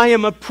said, I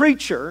am a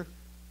preacher.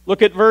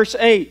 Look at verse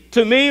 8.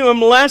 To me, who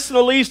am less than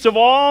the least of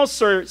all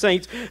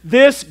saints,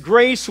 this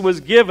grace was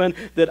given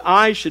that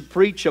I should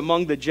preach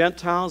among the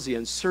Gentiles the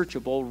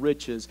unsearchable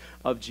riches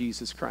of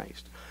Jesus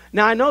Christ.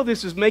 Now, I know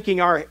this is making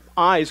our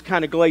eyes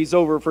kind of glaze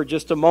over for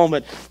just a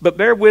moment, but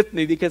bear with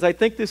me because I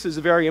think this is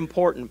very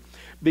important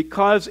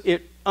because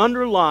it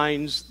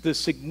underlines the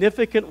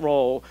significant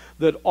role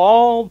that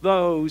all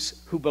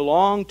those who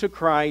belong to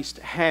Christ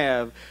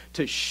have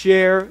to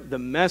share the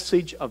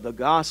message of the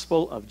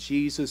gospel of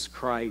Jesus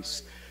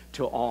Christ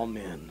to all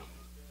men.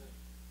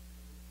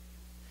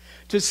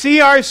 To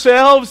see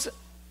ourselves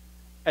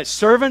as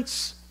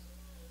servants,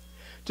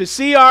 to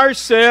see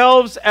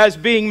ourselves as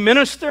being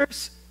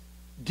ministers,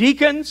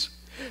 deacons,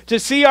 to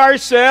see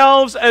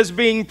ourselves as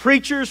being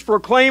preachers,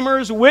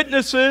 proclaimers,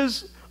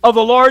 witnesses of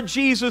the Lord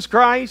Jesus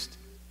Christ.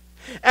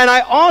 And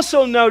I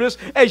also notice,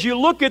 as you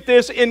look at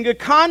this in the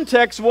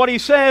context of what he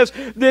says,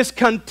 this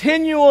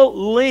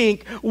continual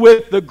link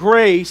with the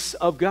grace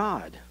of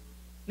God.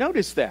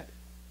 Notice that.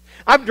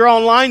 I've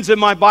drawn lines in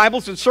my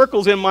Bibles and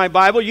circles in my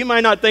Bible. You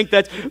might not think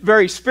that's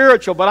very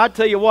spiritual, but I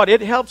tell you what,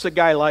 it helps a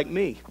guy like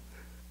me.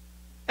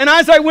 And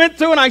as I went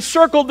through and I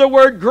circled the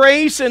word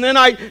grace, and then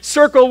I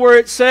circled where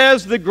it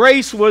says the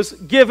grace was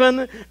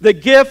given, the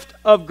gift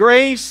of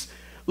grace,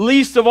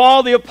 least of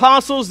all the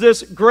apostles,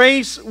 this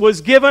grace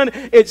was given,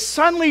 it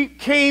suddenly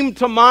came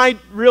to my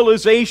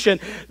realization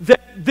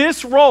that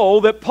this role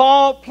that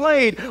Paul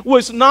played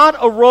was not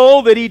a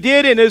role that he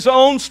did in his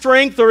own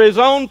strength or his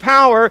own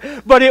power,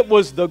 but it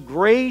was the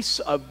grace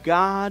of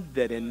God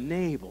that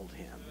enabled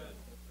him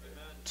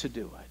to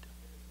do it.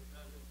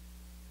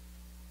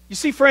 You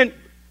see, friend,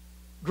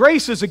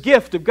 grace is a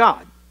gift of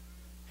God.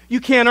 You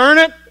can't earn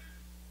it,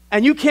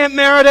 and you can't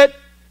merit it.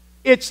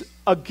 It's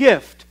a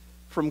gift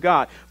from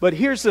God. But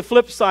here's the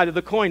flip side of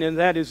the coin, and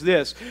that is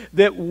this,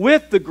 that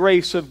with the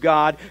grace of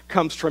God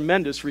comes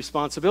tremendous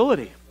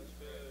responsibility.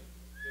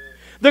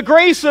 The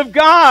grace of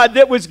God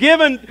that was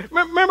given,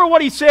 remember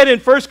what he said in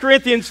 1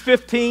 Corinthians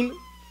 15?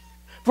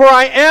 For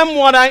I am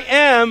what I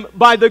am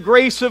by the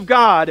grace of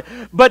God.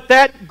 But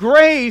that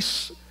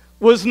grace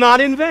was not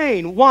in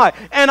vain. Why?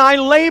 And I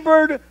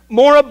labored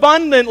more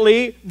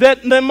abundantly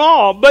than them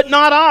all, but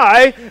not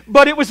I,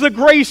 but it was the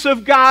grace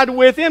of God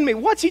within me.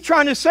 What's he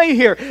trying to say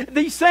here?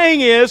 The saying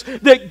is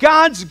that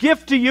God's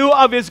gift to you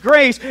of his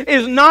grace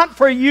is not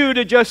for you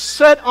to just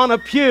sit on a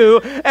pew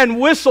and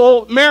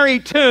whistle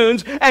merry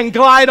tunes and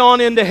glide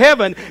on into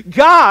heaven.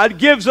 God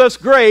gives us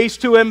grace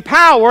to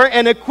empower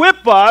and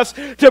equip us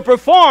to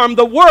perform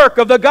the work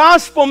of the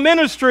gospel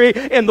ministry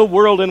in the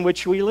world in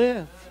which we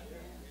live.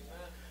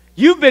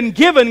 You've been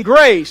given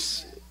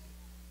grace,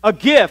 a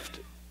gift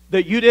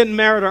that you didn't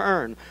merit or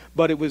earn,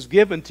 but it was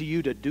given to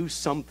you to do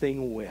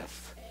something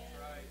with,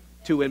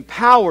 to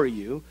empower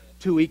you,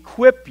 to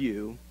equip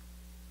you,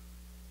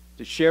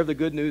 to share the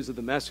good news of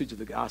the message of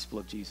the gospel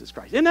of Jesus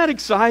Christ. Isn't that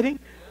exciting?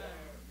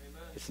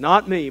 It's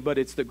not me, but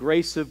it's the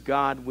grace of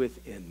God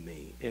within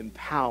me,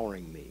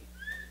 empowering me.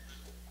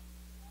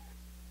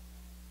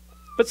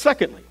 But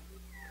secondly,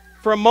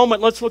 for a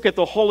moment, let's look at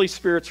the Holy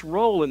Spirit's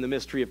role in the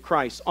mystery of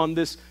Christ on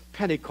this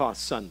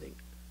Pentecost Sunday.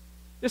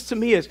 This to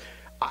me is,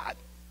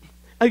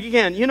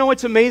 again, you know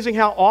it's amazing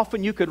how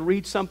often you could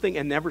read something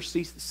and never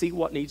see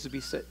what needs to be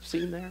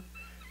seen there?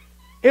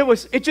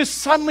 It just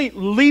suddenly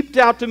leaped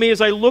out to me as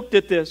I looked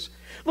at this.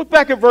 Look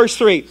back at verse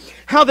 3.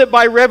 How that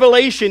by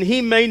revelation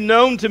he made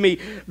known to me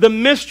the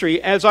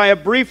mystery, as I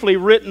have briefly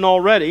written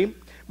already,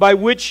 by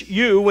which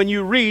you, when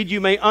you read, you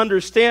may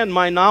understand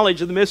my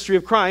knowledge of the mystery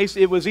of Christ.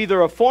 It was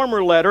either a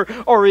former letter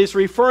or is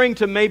referring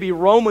to maybe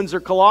Romans or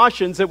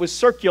Colossians that was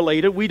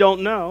circulated, we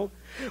don't know,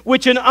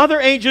 which in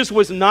other ages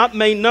was not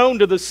made known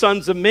to the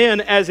sons of men,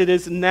 as it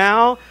has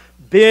now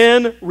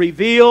been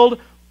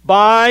revealed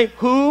by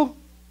who?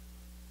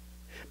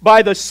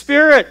 By the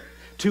Spirit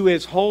to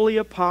his holy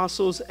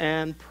apostles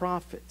and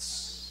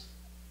prophets,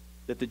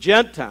 that the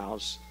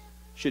Gentiles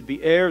should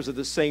be heirs of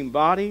the same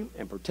body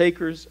and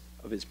partakers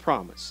of his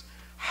promise.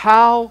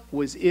 How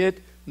was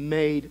it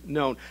made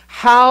known?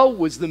 How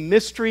was the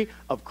mystery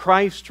of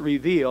Christ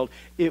revealed?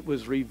 It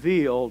was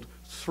revealed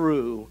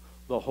through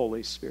the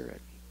Holy Spirit.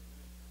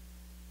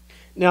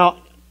 Now,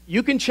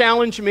 you can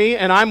challenge me,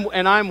 and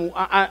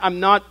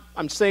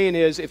I'm saying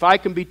is, if I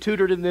can be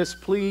tutored in this,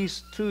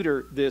 please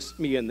tutor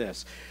me in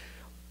this.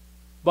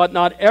 But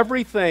not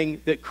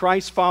everything that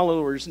Christ's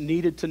followers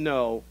needed to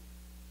know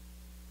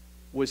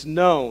was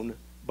known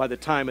by the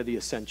time of the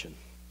ascension.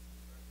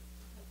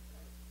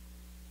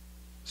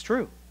 It's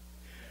true.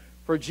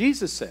 For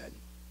Jesus said,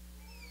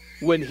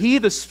 when he,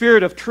 the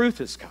Spirit of truth,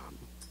 has come,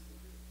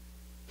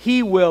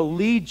 he will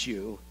lead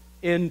you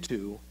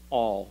into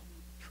all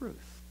truth.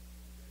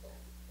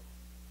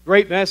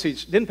 Great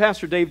message. Didn't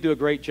Pastor Dave do a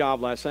great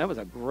job last Sunday? That was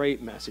a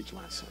great message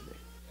last Sunday.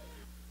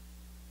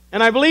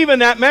 And I believe in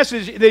that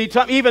message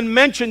that he even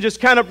mentioned, just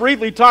kind of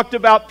briefly talked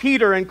about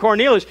Peter and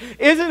Cornelius.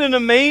 Isn't it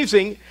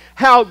amazing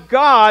how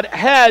God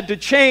had to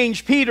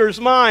change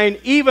Peter's mind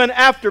even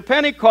after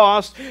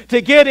Pentecost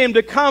to get him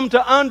to come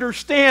to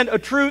understand a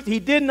truth he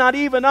did not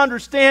even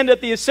understand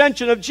at the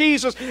ascension of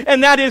Jesus,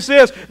 and that is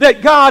this,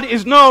 that God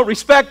is no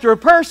respecter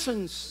of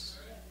persons.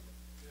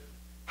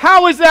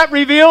 How was that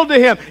revealed to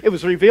him? It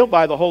was revealed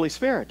by the Holy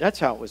Spirit. That's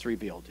how it was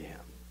revealed to him.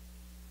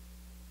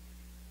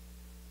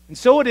 And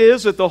so it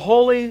is that the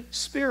Holy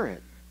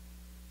Spirit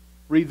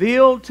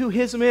revealed to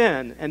his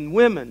men and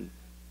women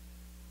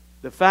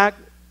the fact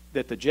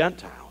that the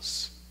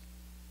Gentiles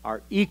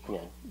are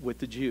equal with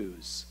the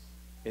Jews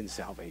in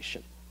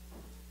salvation.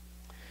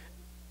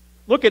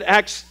 Look at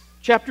Acts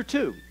chapter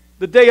 2,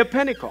 the day of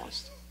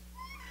Pentecost.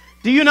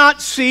 Do you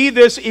not see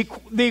this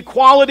the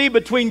equality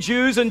between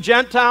Jews and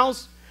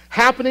Gentiles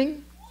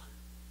happening?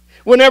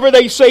 Whenever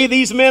they say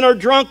these men are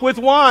drunk with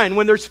wine,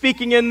 when they're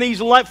speaking in these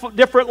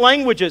different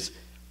languages,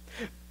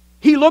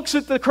 he looks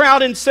at the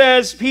crowd and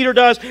says, Peter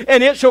does,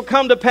 and it shall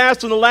come to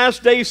pass in the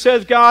last days,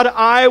 says God,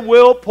 I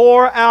will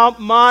pour out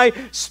my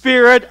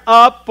Spirit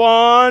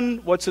upon,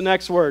 what's the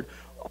next word?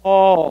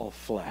 All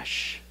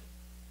flesh.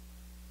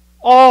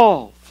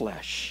 All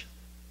flesh.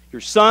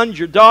 Your sons,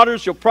 your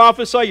daughters shall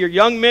prophesy, your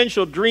young men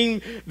shall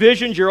dream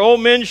visions, your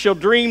old men shall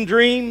dream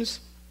dreams.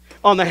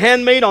 On the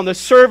handmaid, on the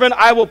servant,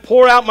 I will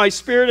pour out my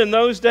Spirit in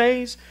those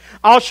days.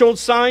 I'll show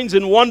signs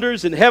and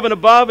wonders in heaven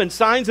above and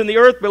signs in the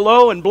earth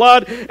below, and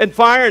blood and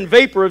fire and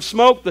vapor of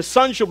smoke. The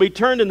sun shall be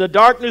turned into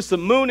darkness, the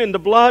moon into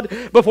blood,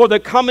 before the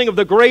coming of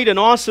the great and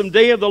awesome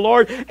day of the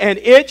Lord. And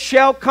it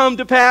shall come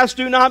to pass,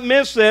 do not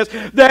miss this,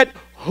 that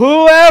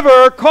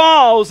whoever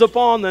calls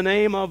upon the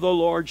name of the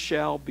Lord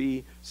shall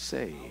be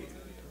saved.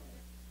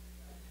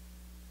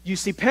 You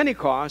see,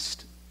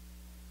 Pentecost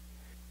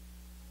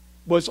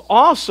was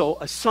also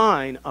a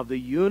sign of the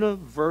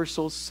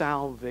universal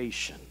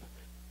salvation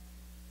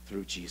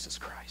through Jesus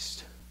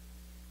Christ.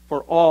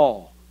 For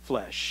all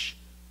flesh,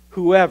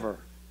 whoever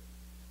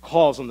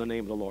calls on the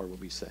name of the Lord will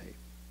be saved.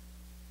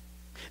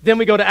 Then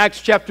we go to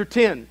Acts chapter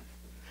 10.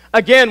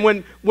 Again,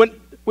 when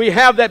we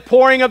have that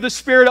pouring of the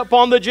Spirit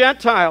upon the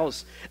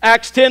Gentiles.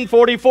 Acts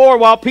 10:44,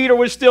 while Peter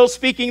was still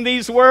speaking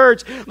these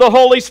words, the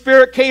Holy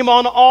Spirit came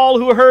on all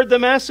who heard the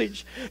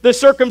message. The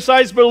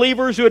circumcised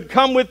believers who had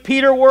come with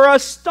Peter were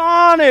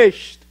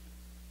astonished.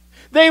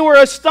 They were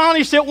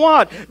astonished at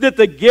what? That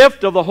the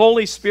gift of the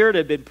Holy Spirit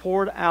had been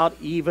poured out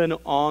even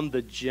on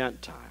the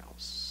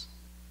Gentiles.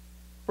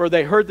 For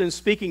they heard them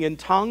speaking in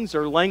tongues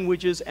or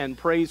languages and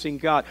praising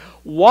God.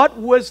 What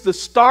was the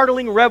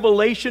startling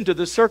revelation to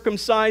the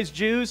circumcised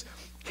Jews?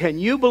 Can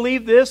you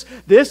believe this?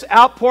 This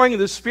outpouring of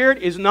the Spirit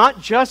is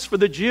not just for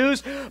the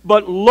Jews,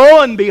 but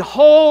lo and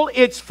behold,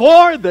 it's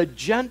for the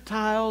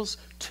Gentiles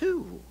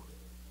too.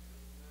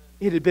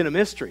 It had been a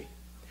mystery,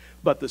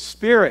 but the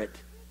Spirit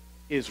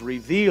is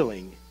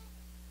revealing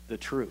the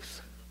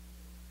truth.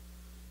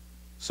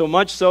 So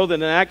much so that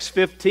in Acts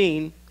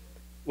 15,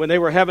 when they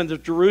were having the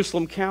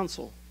Jerusalem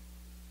council,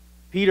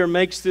 Peter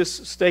makes this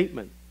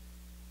statement.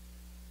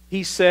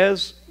 He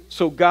says,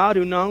 so God,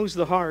 who knows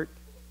the heart,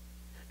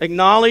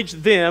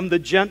 acknowledged them, the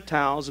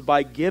Gentiles,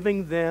 by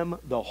giving them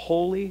the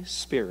Holy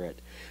Spirit,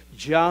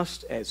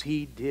 just as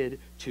He did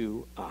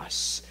to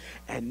us,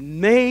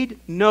 and made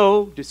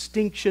no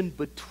distinction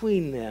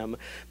between them,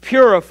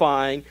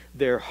 purifying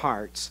their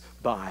hearts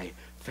by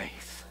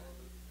faith.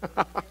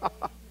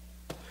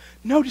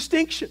 No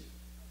distinction.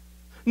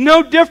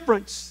 No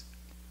difference.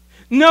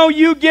 No,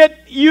 you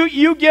get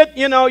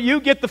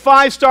the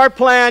 5-star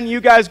plan,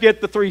 you guys get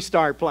the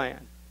 3-star plan.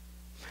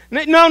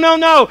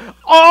 No.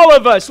 All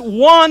of us,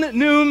 one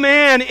new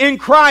man in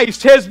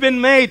Christ has been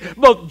made.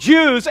 Both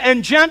Jews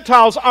and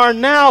Gentiles are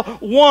now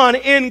one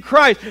in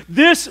Christ.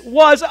 This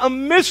was a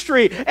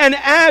mystery. And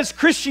as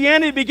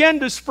Christianity began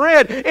to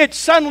spread, it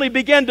suddenly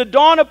began to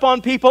dawn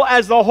upon people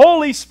as the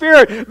Holy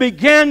Spirit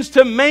begins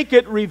to make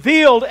it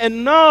revealed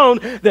and known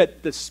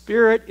that the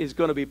Spirit is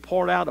going to be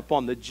poured out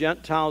upon the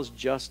Gentiles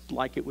just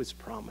like it was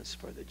promised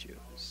for the Jews.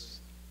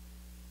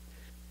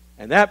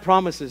 And that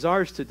promise is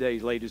ours today,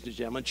 ladies and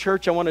gentlemen.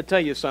 Church, I want to tell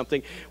you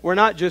something. We're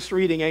not just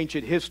reading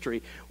ancient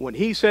history. When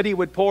He said He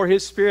would pour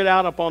His Spirit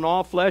out upon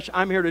all flesh,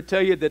 I'm here to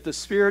tell you that the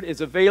Spirit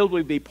is available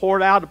to be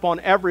poured out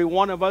upon every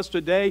one of us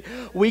today.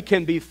 We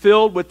can be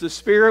filled with the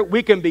Spirit.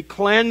 We can be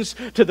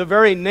cleansed to the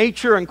very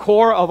nature and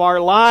core of our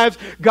lives.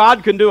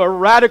 God can do a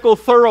radical,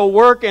 thorough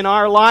work in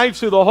our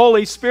lives through the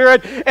Holy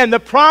Spirit. And the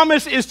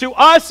promise is to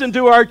us and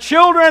to our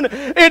children,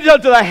 it is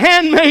to the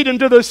handmaid and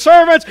to the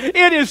servants.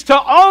 It is to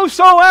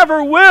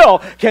whosoever will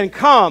can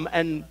come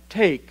and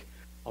take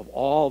of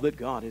all that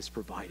God has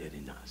provided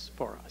in us,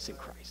 for us in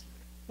Christ.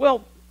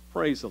 Well,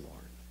 praise the Lord.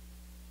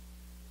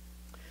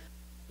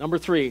 Number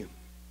 3,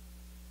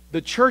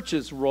 the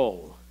church's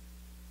role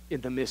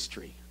in the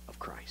mystery of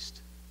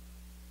Christ.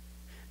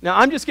 Now,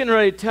 I'm just getting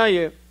ready to tell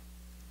you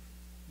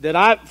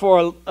that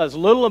for as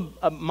little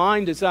a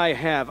mind as I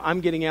have,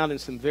 I'm getting out in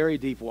some very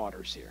deep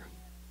waters here.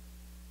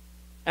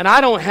 And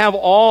I don't have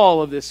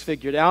all of this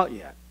figured out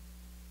yet.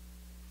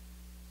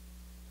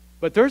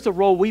 But there's a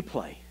role we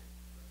play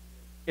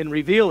in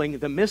revealing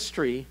the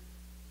mystery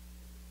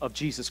of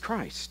Jesus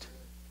Christ.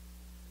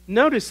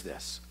 Notice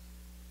this.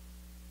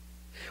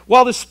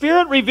 While the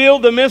Spirit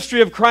revealed the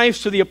mystery of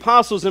Christ to the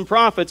apostles and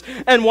prophets,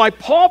 and why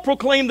Paul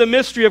proclaimed the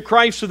mystery of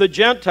Christ to the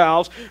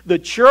Gentiles, the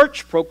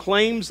church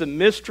proclaims the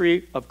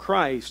mystery of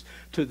Christ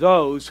to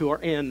those who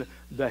are in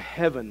the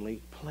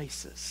heavenly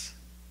places.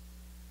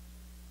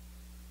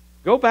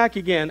 Go back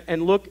again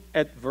and look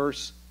at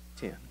verse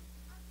 10.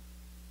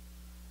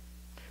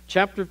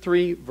 Chapter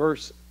 3,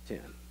 verse 10.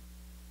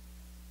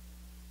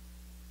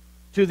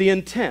 To the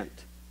intent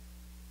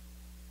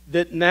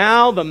that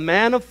now the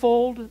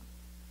manifold,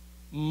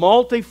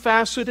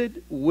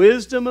 multifaceted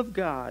wisdom of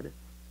God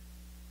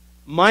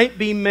might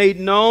be made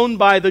known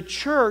by the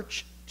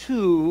church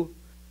to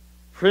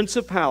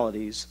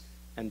principalities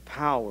and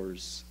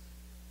powers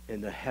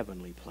in the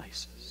heavenly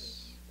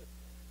places.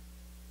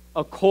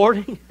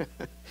 According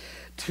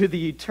to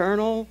the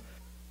eternal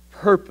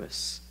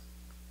purpose.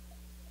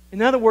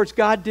 In other words,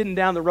 God didn't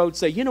down the road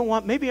say, you know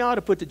what, maybe I ought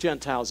to put the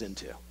Gentiles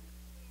into.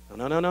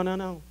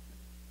 No.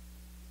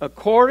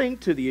 According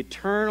to the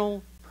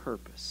eternal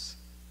purpose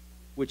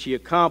which He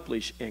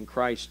accomplished in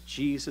Christ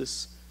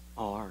Jesus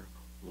our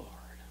Lord.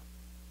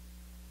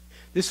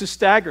 This is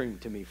staggering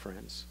to me,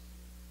 friends.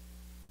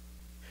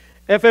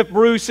 F.F.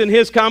 Bruce, in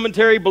his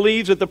commentary,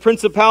 believes that the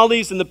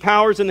principalities and the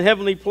powers in the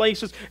heavenly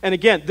places, and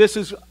again,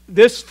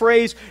 this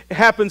phrase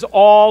happens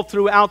all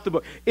throughout the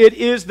book. It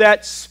is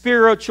that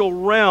spiritual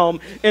realm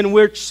in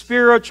which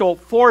spiritual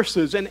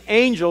forces and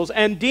angels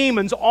and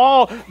demons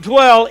all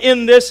dwell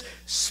in this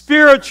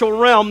spiritual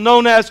realm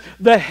known as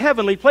the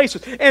heavenly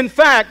places. In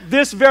fact,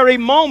 this very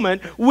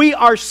moment, we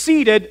are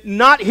seated,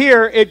 not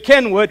here at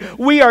Kenwood,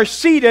 we are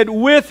seated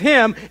with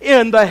Him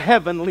in the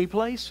heavenly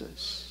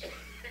places.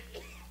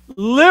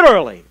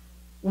 Literally,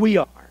 we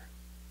are.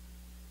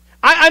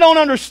 I don't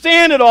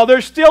understand it all.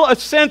 There's still a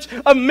sense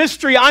of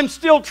mystery I'm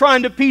still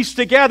trying to piece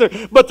together.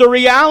 But the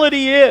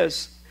reality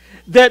is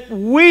that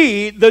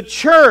we, the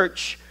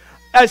church,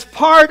 as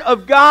part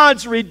of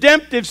God's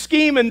redemptive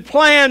scheme and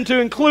plan to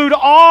include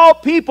all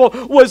people,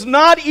 was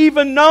not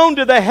even known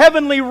to the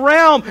heavenly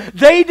realm.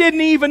 They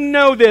didn't even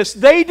know this.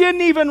 They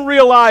didn't even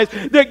realize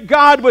that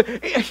God would...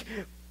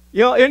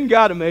 You know, isn't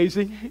God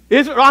amazing?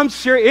 I'm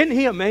sure, isn't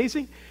He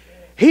amazing?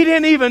 He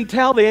didn't even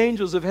tell the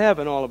angels of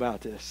heaven all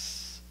about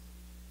this.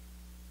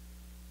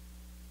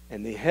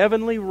 And the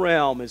heavenly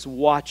realm is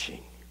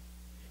watching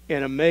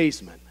in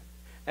amazement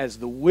as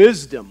the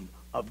wisdom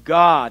of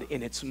God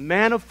in its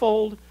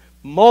manifold,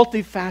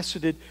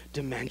 multifaceted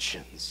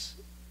dimensions.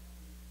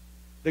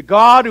 The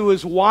God who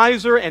is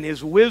wiser and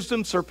His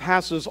wisdom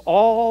surpasses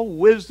all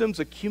wisdoms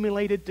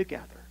accumulated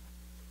together.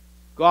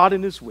 God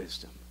in His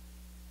wisdom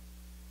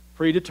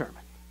predetermined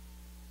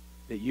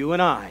that you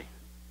and I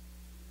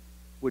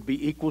would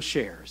be equal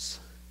shares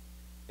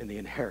in the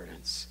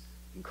inheritance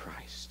in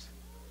Christ.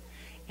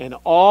 And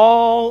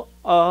all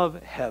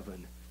of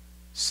heaven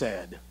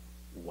said,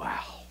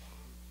 wow.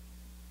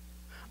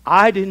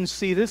 I didn't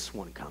see this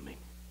one coming.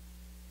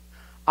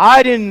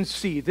 I didn't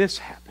see this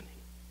happening.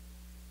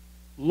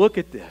 Look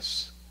at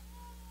this.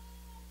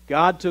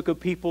 God took a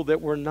people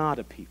that were not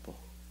a people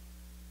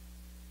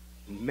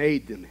and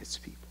made them His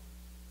people.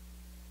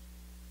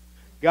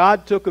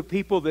 God took a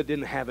people that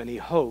didn't have any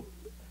hope,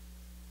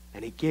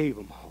 and He gave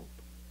them hope.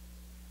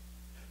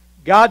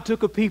 God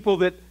took a people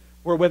that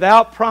were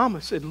without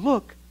promise, and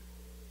look,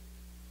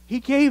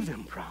 He gave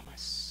them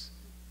promise.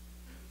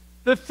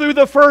 That through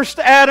the first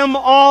Adam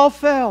all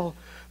fell,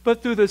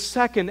 but through the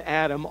second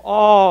Adam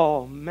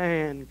all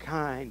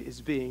mankind is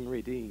being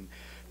redeemed.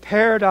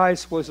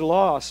 Paradise was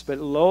lost, but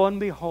lo and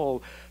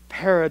behold,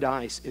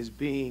 paradise is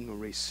being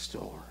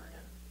restored.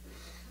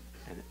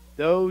 And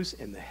those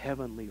in the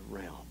heavenly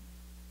realm,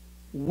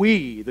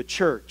 we, the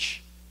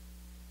church,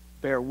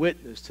 bear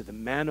witness to the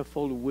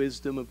manifold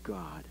wisdom of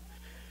God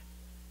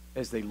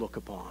as they look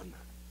upon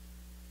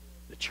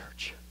the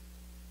church.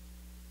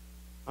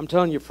 I'm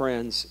telling you,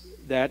 friends,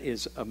 that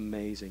is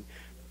amazing.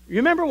 You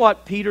remember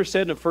what Peter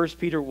said in 1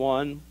 Peter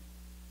 1,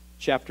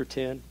 chapter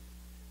 10?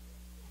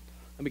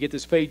 Let me get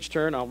this page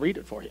turned. I'll read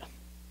it for you.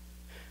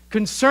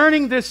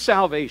 Concerning this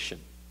salvation,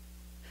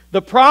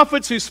 the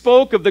prophets who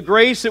spoke of the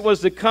grace that was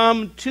to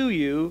come to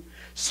you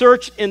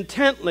searched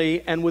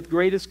intently and with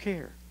greatest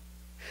care,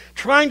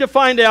 trying to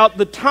find out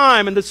the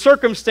time and the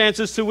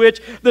circumstances to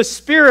which the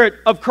Spirit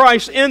of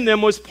Christ in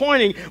them was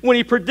pointing when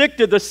He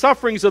predicted the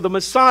sufferings of the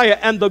Messiah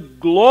and the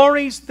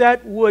glories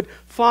that would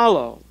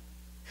follow.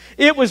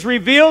 It was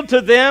revealed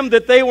to them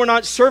that they were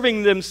not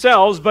serving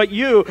themselves, but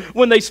you,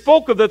 when they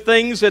spoke of the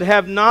things that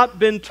have not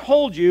been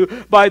told you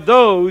by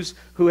those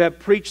who have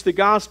preached the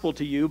gospel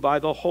to you by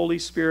the Holy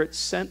Spirit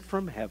sent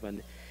from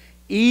heaven.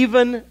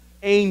 Even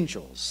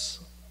angels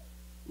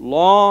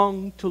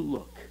long to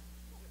look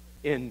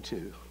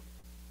into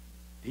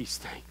these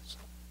things.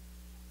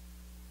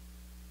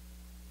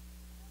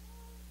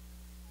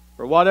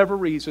 For whatever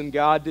reason,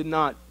 God did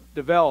not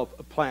develop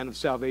a plan of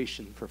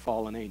salvation for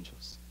fallen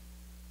angels.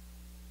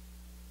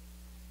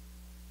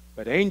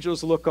 But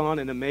angels look on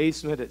in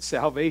amazement at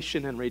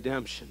salvation and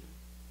redemption.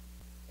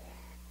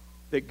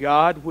 That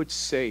God would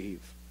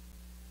save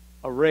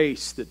a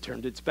race that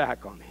turned its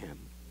back on Him.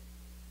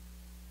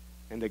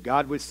 And that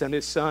God would send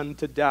His Son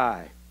to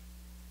die,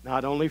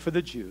 not only for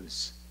the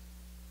Jews,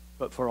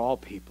 but for all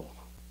people.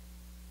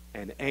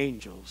 And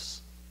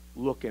angels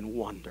look in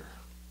wonder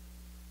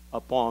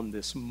upon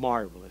this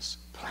marvelous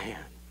plan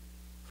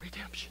of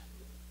redemption.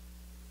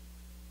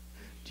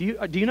 Do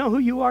you know who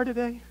you are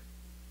today?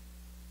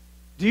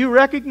 Do you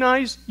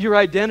recognize your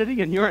identity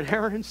and your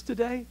inheritance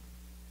today?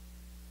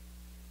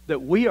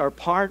 That we are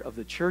part of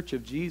the church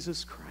of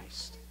Jesus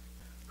Christ,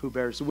 who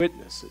bears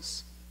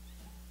witnesses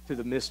to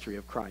the mystery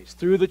of Christ.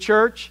 Through the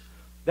church,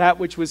 that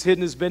which was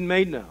hidden has been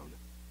made known.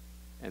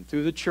 And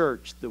through the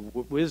church, the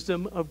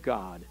wisdom of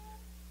God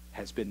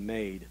has been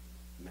made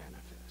manifest.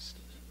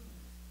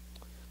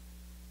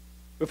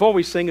 Before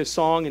we sing a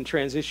song and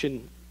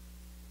transition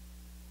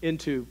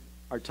into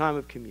our time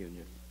of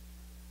communion,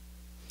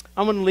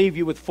 I'm going to leave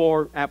you with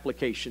 4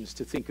 applications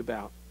to think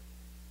about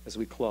as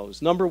we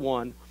close. Number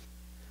 1,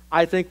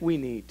 I think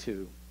we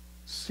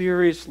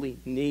seriously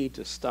need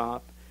to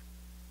stop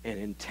and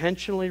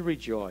intentionally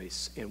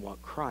rejoice in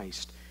what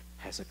Christ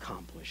has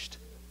accomplished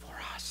for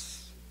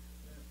us.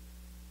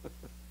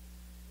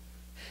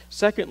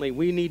 Secondly,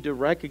 we need to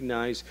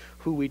recognize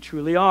who we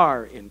truly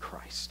are in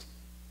Christ.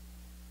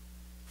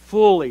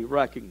 Fully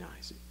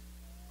recognizing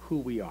who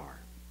we are.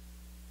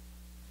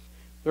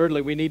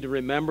 Thirdly, we need to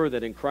remember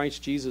that in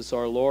Christ Jesus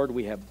our Lord,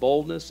 we have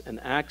boldness and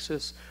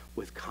access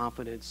with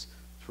confidence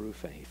through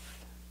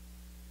faith.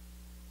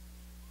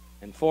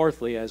 And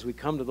fourthly, as we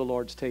come to the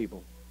Lord's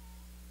table,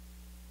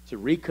 to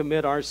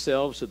recommit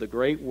ourselves to the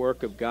great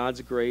work of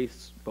God's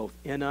grace, both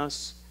in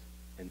us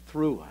and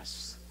through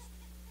us,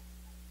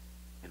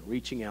 and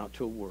reaching out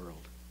to a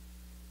world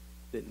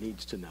that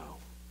needs to know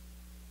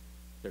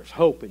there's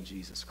hope in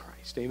Jesus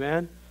Christ.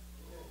 Amen?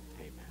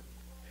 Amen.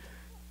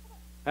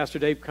 Pastor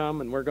Dave, come,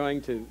 and we're going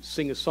to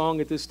sing a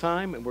song at this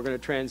time, and we're going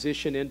to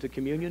transition into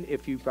communion.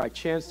 If you by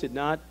chance did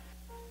not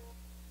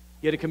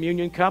get a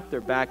communion cup,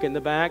 they're back in the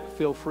back.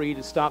 Feel free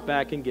to stop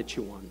back and get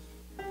you one.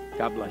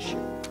 God bless you.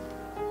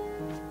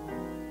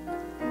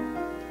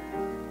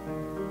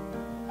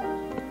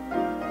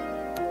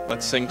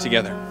 Let's sing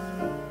together.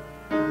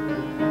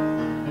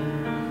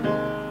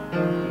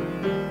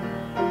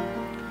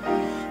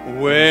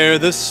 Where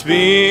the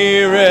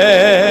Spirit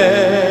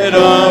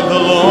of the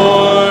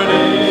Lord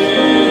is,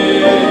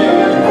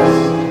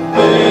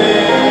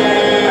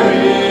 there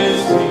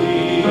is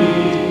peace.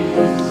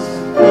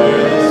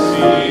 Where the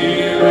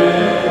Spirit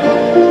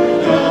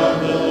of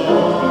the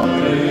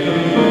Lord is,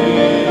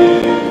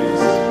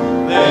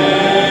 there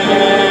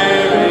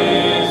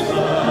is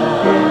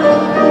love.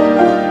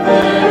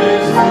 There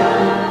is love.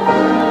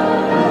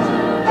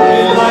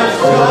 In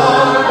life's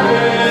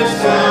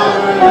darkest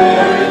hour,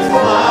 there is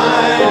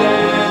light.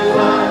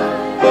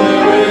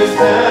 There is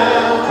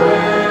help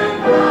and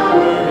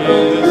power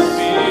in the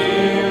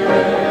Spirit,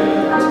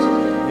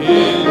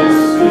 in the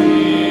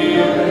Spirit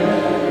of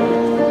the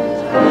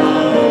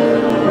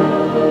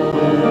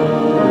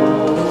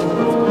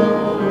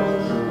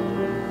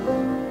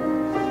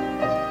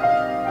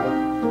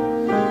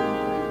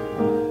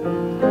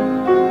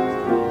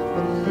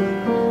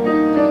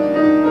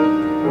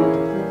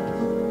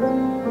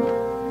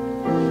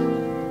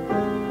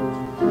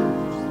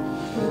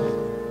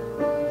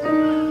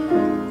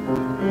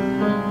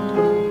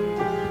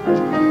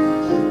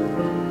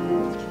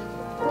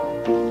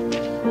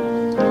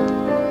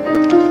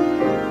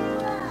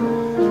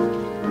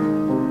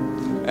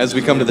As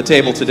we come to the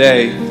table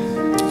today,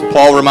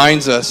 Paul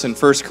reminds us in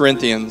 1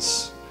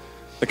 Corinthians,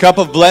 the cup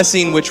of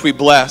blessing which we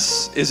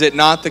bless, is it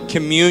not the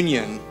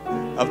communion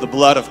of the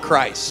blood of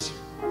Christ?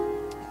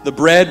 The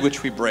bread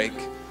which we break,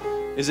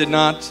 is it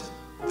not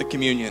the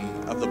communion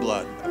of the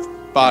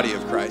body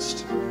of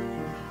Christ?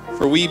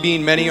 For we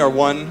being many are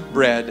one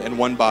bread and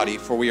one body,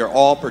 for we are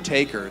all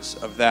partakers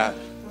of that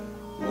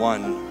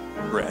one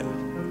bread.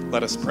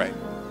 Let us pray.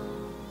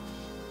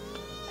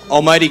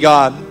 Almighty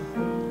God,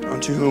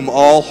 unto whom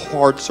all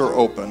hearts are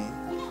open,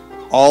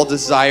 all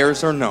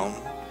desires are known,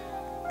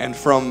 and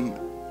from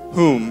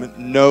whom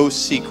no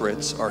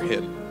secrets are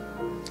hid.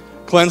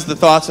 Cleanse the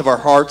thoughts of our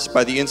hearts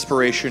by the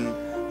inspiration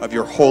of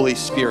your Holy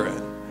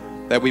Spirit,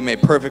 that we may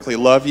perfectly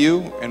love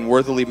you and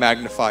worthily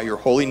magnify your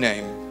holy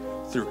name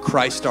through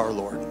Christ our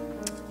Lord.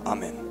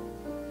 Amen.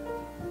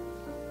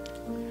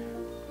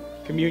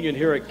 Communion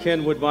here at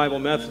Kenwood Bible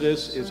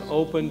Methodist is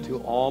open to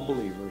all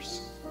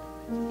believers.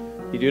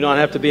 You do not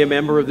have to be a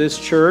member of this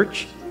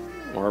church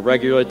or a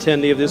regular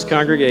attendee of this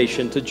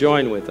congregation to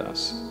join with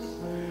us.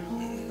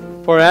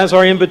 For as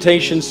our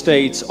invitation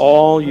states,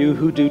 all you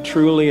who do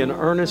truly and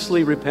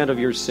earnestly repent of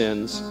your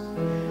sins,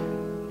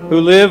 who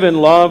live in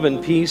love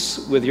and peace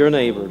with your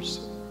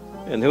neighbors,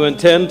 and who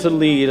intend to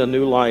lead a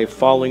new life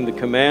following the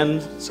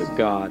commands of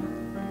God,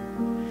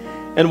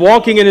 and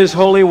walking in his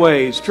holy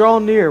ways, draw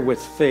near with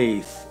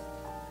faith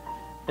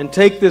and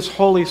take this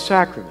holy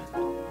sacrament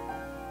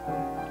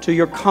to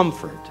your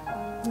comfort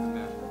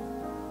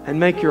and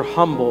make your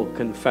humble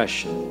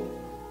confession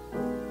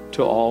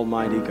to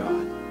Almighty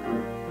God.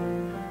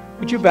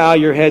 Would you bow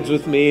your heads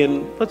with me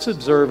and let's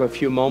observe a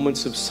few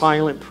moments of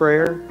silent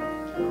prayer,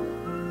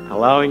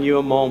 allowing you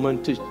a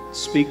moment to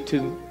speak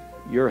to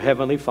your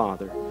Heavenly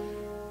Father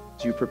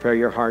as you prepare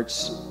your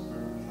hearts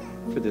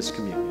for this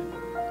communion.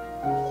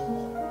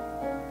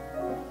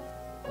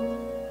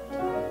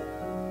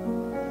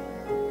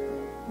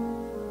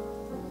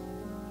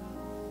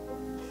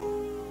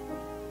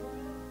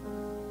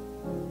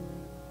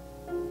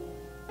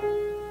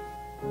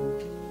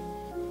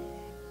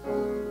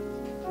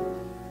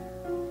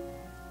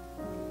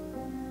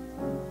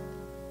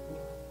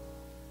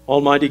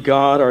 Almighty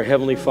God, our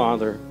Heavenly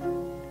Father,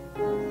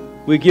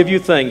 we give you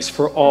thanks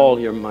for all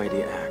your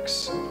mighty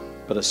acts,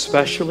 but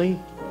especially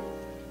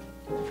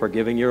for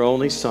giving your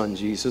only Son,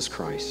 Jesus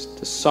Christ,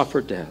 to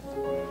suffer death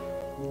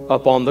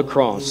upon the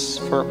cross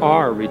for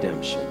our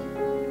redemption,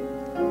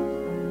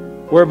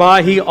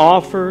 whereby he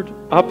offered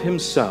up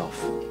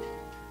himself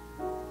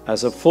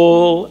as a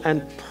full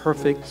and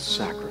perfect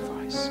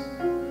sacrifice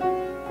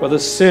for the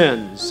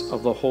sins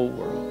of the whole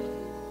world.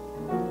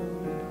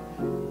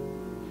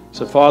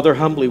 So, Father,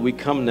 humbly we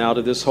come now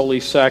to this holy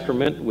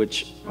sacrament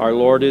which our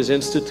Lord has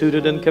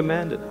instituted and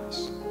commanded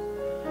us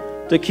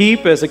to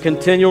keep as a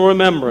continual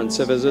remembrance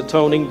of his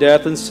atoning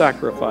death and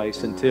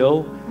sacrifice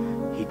until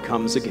he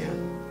comes again.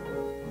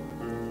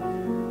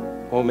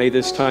 Oh, may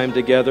this time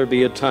together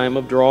be a time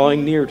of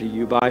drawing near to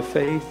you by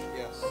faith,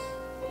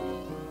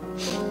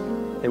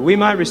 that we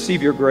might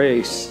receive your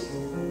grace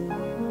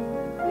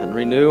and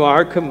renew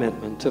our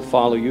commitment to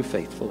follow you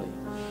faithfully,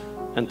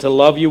 and to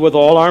love you with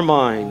all our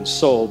mind,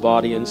 soul,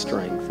 body, and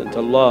strength, and to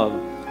love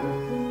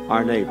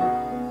our neighbor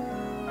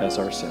as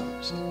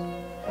ourselves.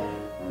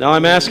 Now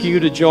I'm asking you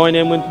to join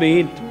in with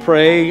me to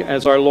pray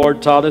as our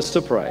Lord taught us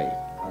to pray.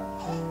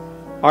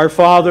 Our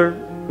Father,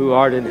 who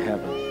art in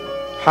heaven,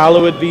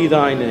 hallowed be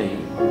thy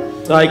name.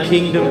 Thy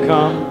kingdom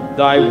come,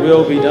 thy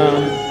will be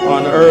done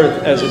on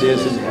earth as it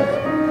is in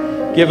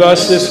heaven. Give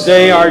us this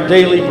day our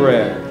daily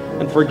bread,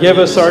 and forgive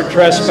us our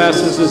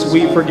trespasses as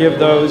we forgive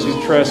those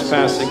who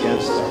trespass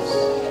against us.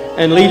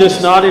 And lead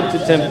us not into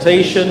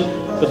temptation,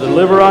 but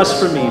deliver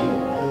us from evil.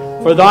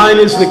 For thine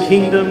is the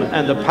kingdom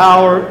and the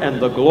power and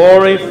the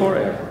glory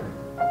forever.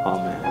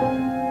 Amen.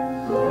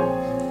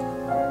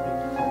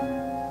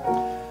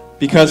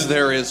 Because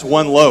there is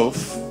one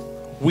loaf,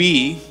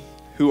 we,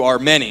 who are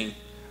many,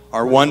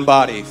 are one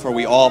body, for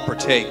we all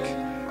partake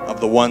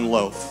of the one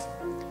loaf.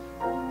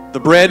 The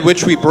bread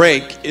which we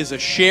break is a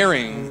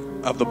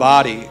sharing of the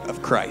body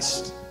of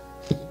Christ.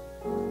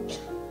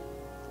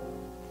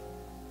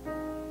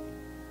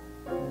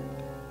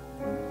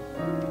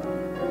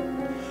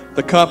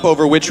 The cup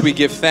over which we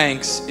give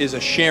thanks is a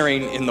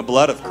sharing in the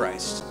blood of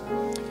Christ.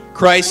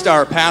 Christ,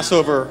 our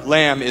Passover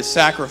lamb, is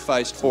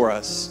sacrificed for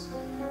us.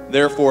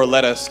 Therefore,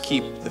 let us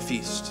keep the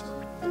feast.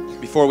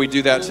 Before we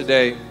do that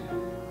today,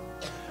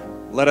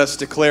 let us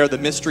declare the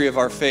mystery of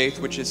our faith,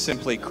 which is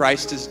simply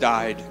Christ has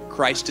died,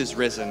 Christ is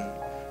risen,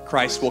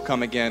 Christ will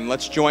come again.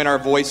 Let's join our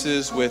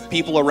voices with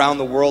people around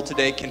the world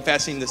today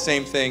confessing the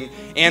same thing,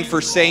 and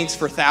for saints,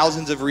 for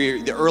thousands of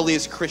years, the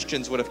earliest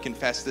Christians would have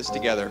confessed this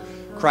together.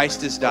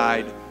 Christ has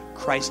died,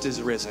 Christ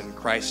is risen,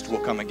 Christ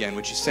will come again.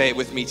 Would you say it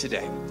with me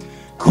today?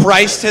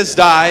 Christ has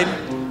died,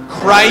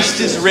 Christ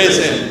is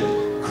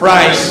risen,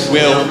 Christ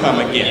will come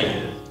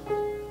again.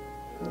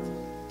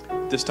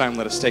 This time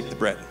let us take the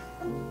bread.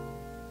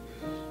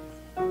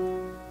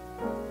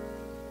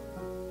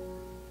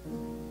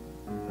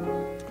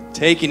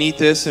 Take and eat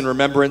this in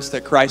remembrance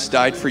that Christ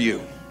died for you,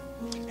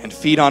 and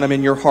feed on him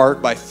in your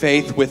heart by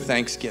faith with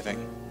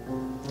thanksgiving.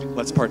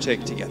 Let's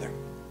partake together.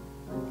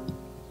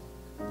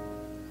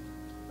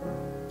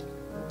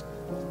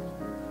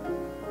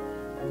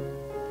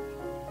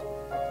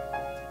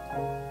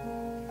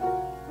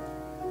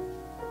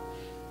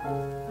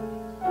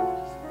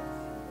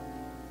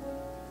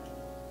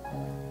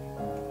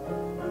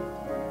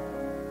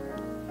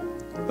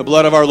 The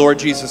blood of our Lord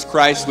Jesus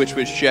Christ, which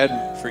was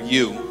shed for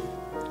you,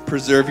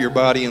 preserve your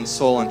body and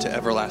soul unto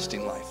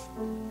everlasting life.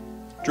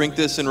 Drink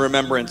this in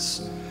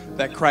remembrance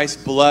that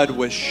Christ's blood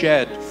was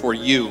shed for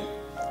you,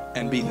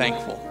 and be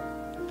thankful.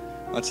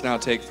 Let's now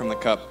take from the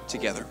cup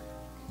together.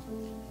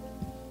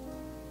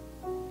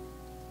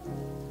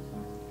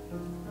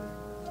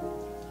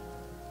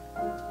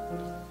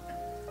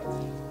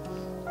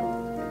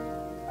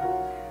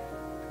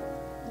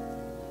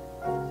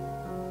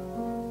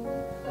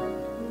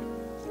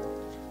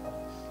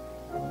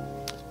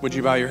 Would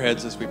you bow your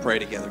heads as we pray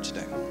together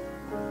today?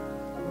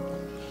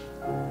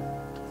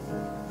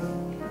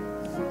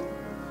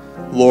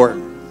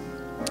 Lord,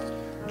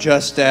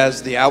 just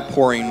as the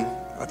outpouring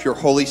of your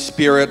Holy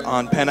Spirit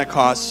on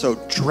Pentecost so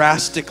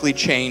drastically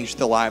changed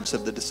the lives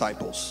of the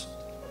disciples,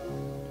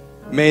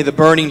 may the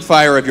burning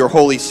fire of your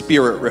Holy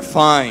Spirit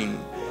refine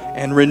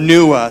and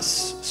renew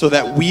us so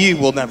that we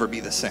will never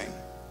be the same.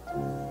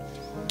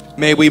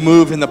 May we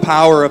move in the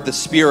power of the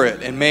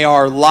Spirit, and may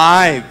our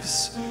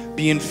lives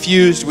be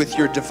infused with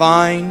your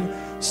divine,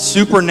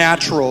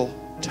 supernatural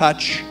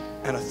touch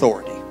and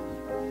authority.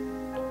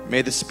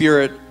 May the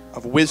spirit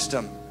of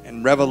wisdom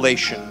and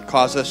revelation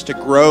cause us to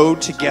grow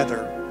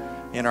together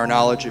in our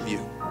knowledge of you.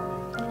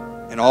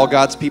 And all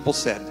God's people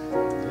said,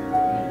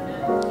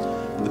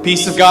 the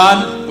peace of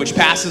God, which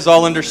passes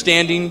all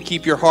understanding,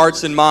 keep your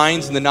hearts and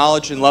minds in the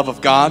knowledge and love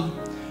of God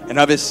and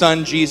of his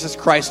Son, Jesus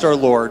Christ our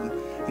Lord.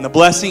 And the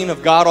blessing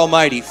of God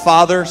Almighty,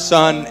 Father,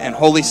 Son, and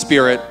Holy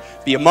Spirit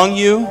be among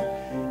you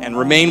and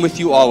remain with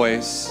you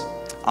always.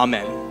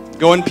 Amen.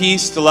 Go in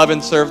peace to love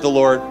and serve the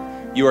Lord.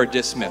 You are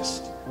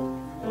dismissed.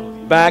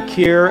 Back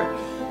here,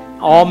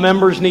 all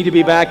members need to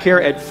be back here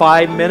at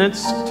 5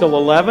 minutes till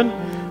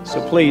 11.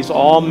 So please,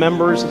 all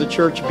members of the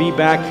church, be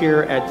back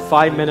here at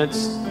 5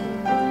 minutes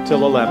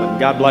till 11.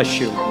 God bless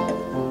you.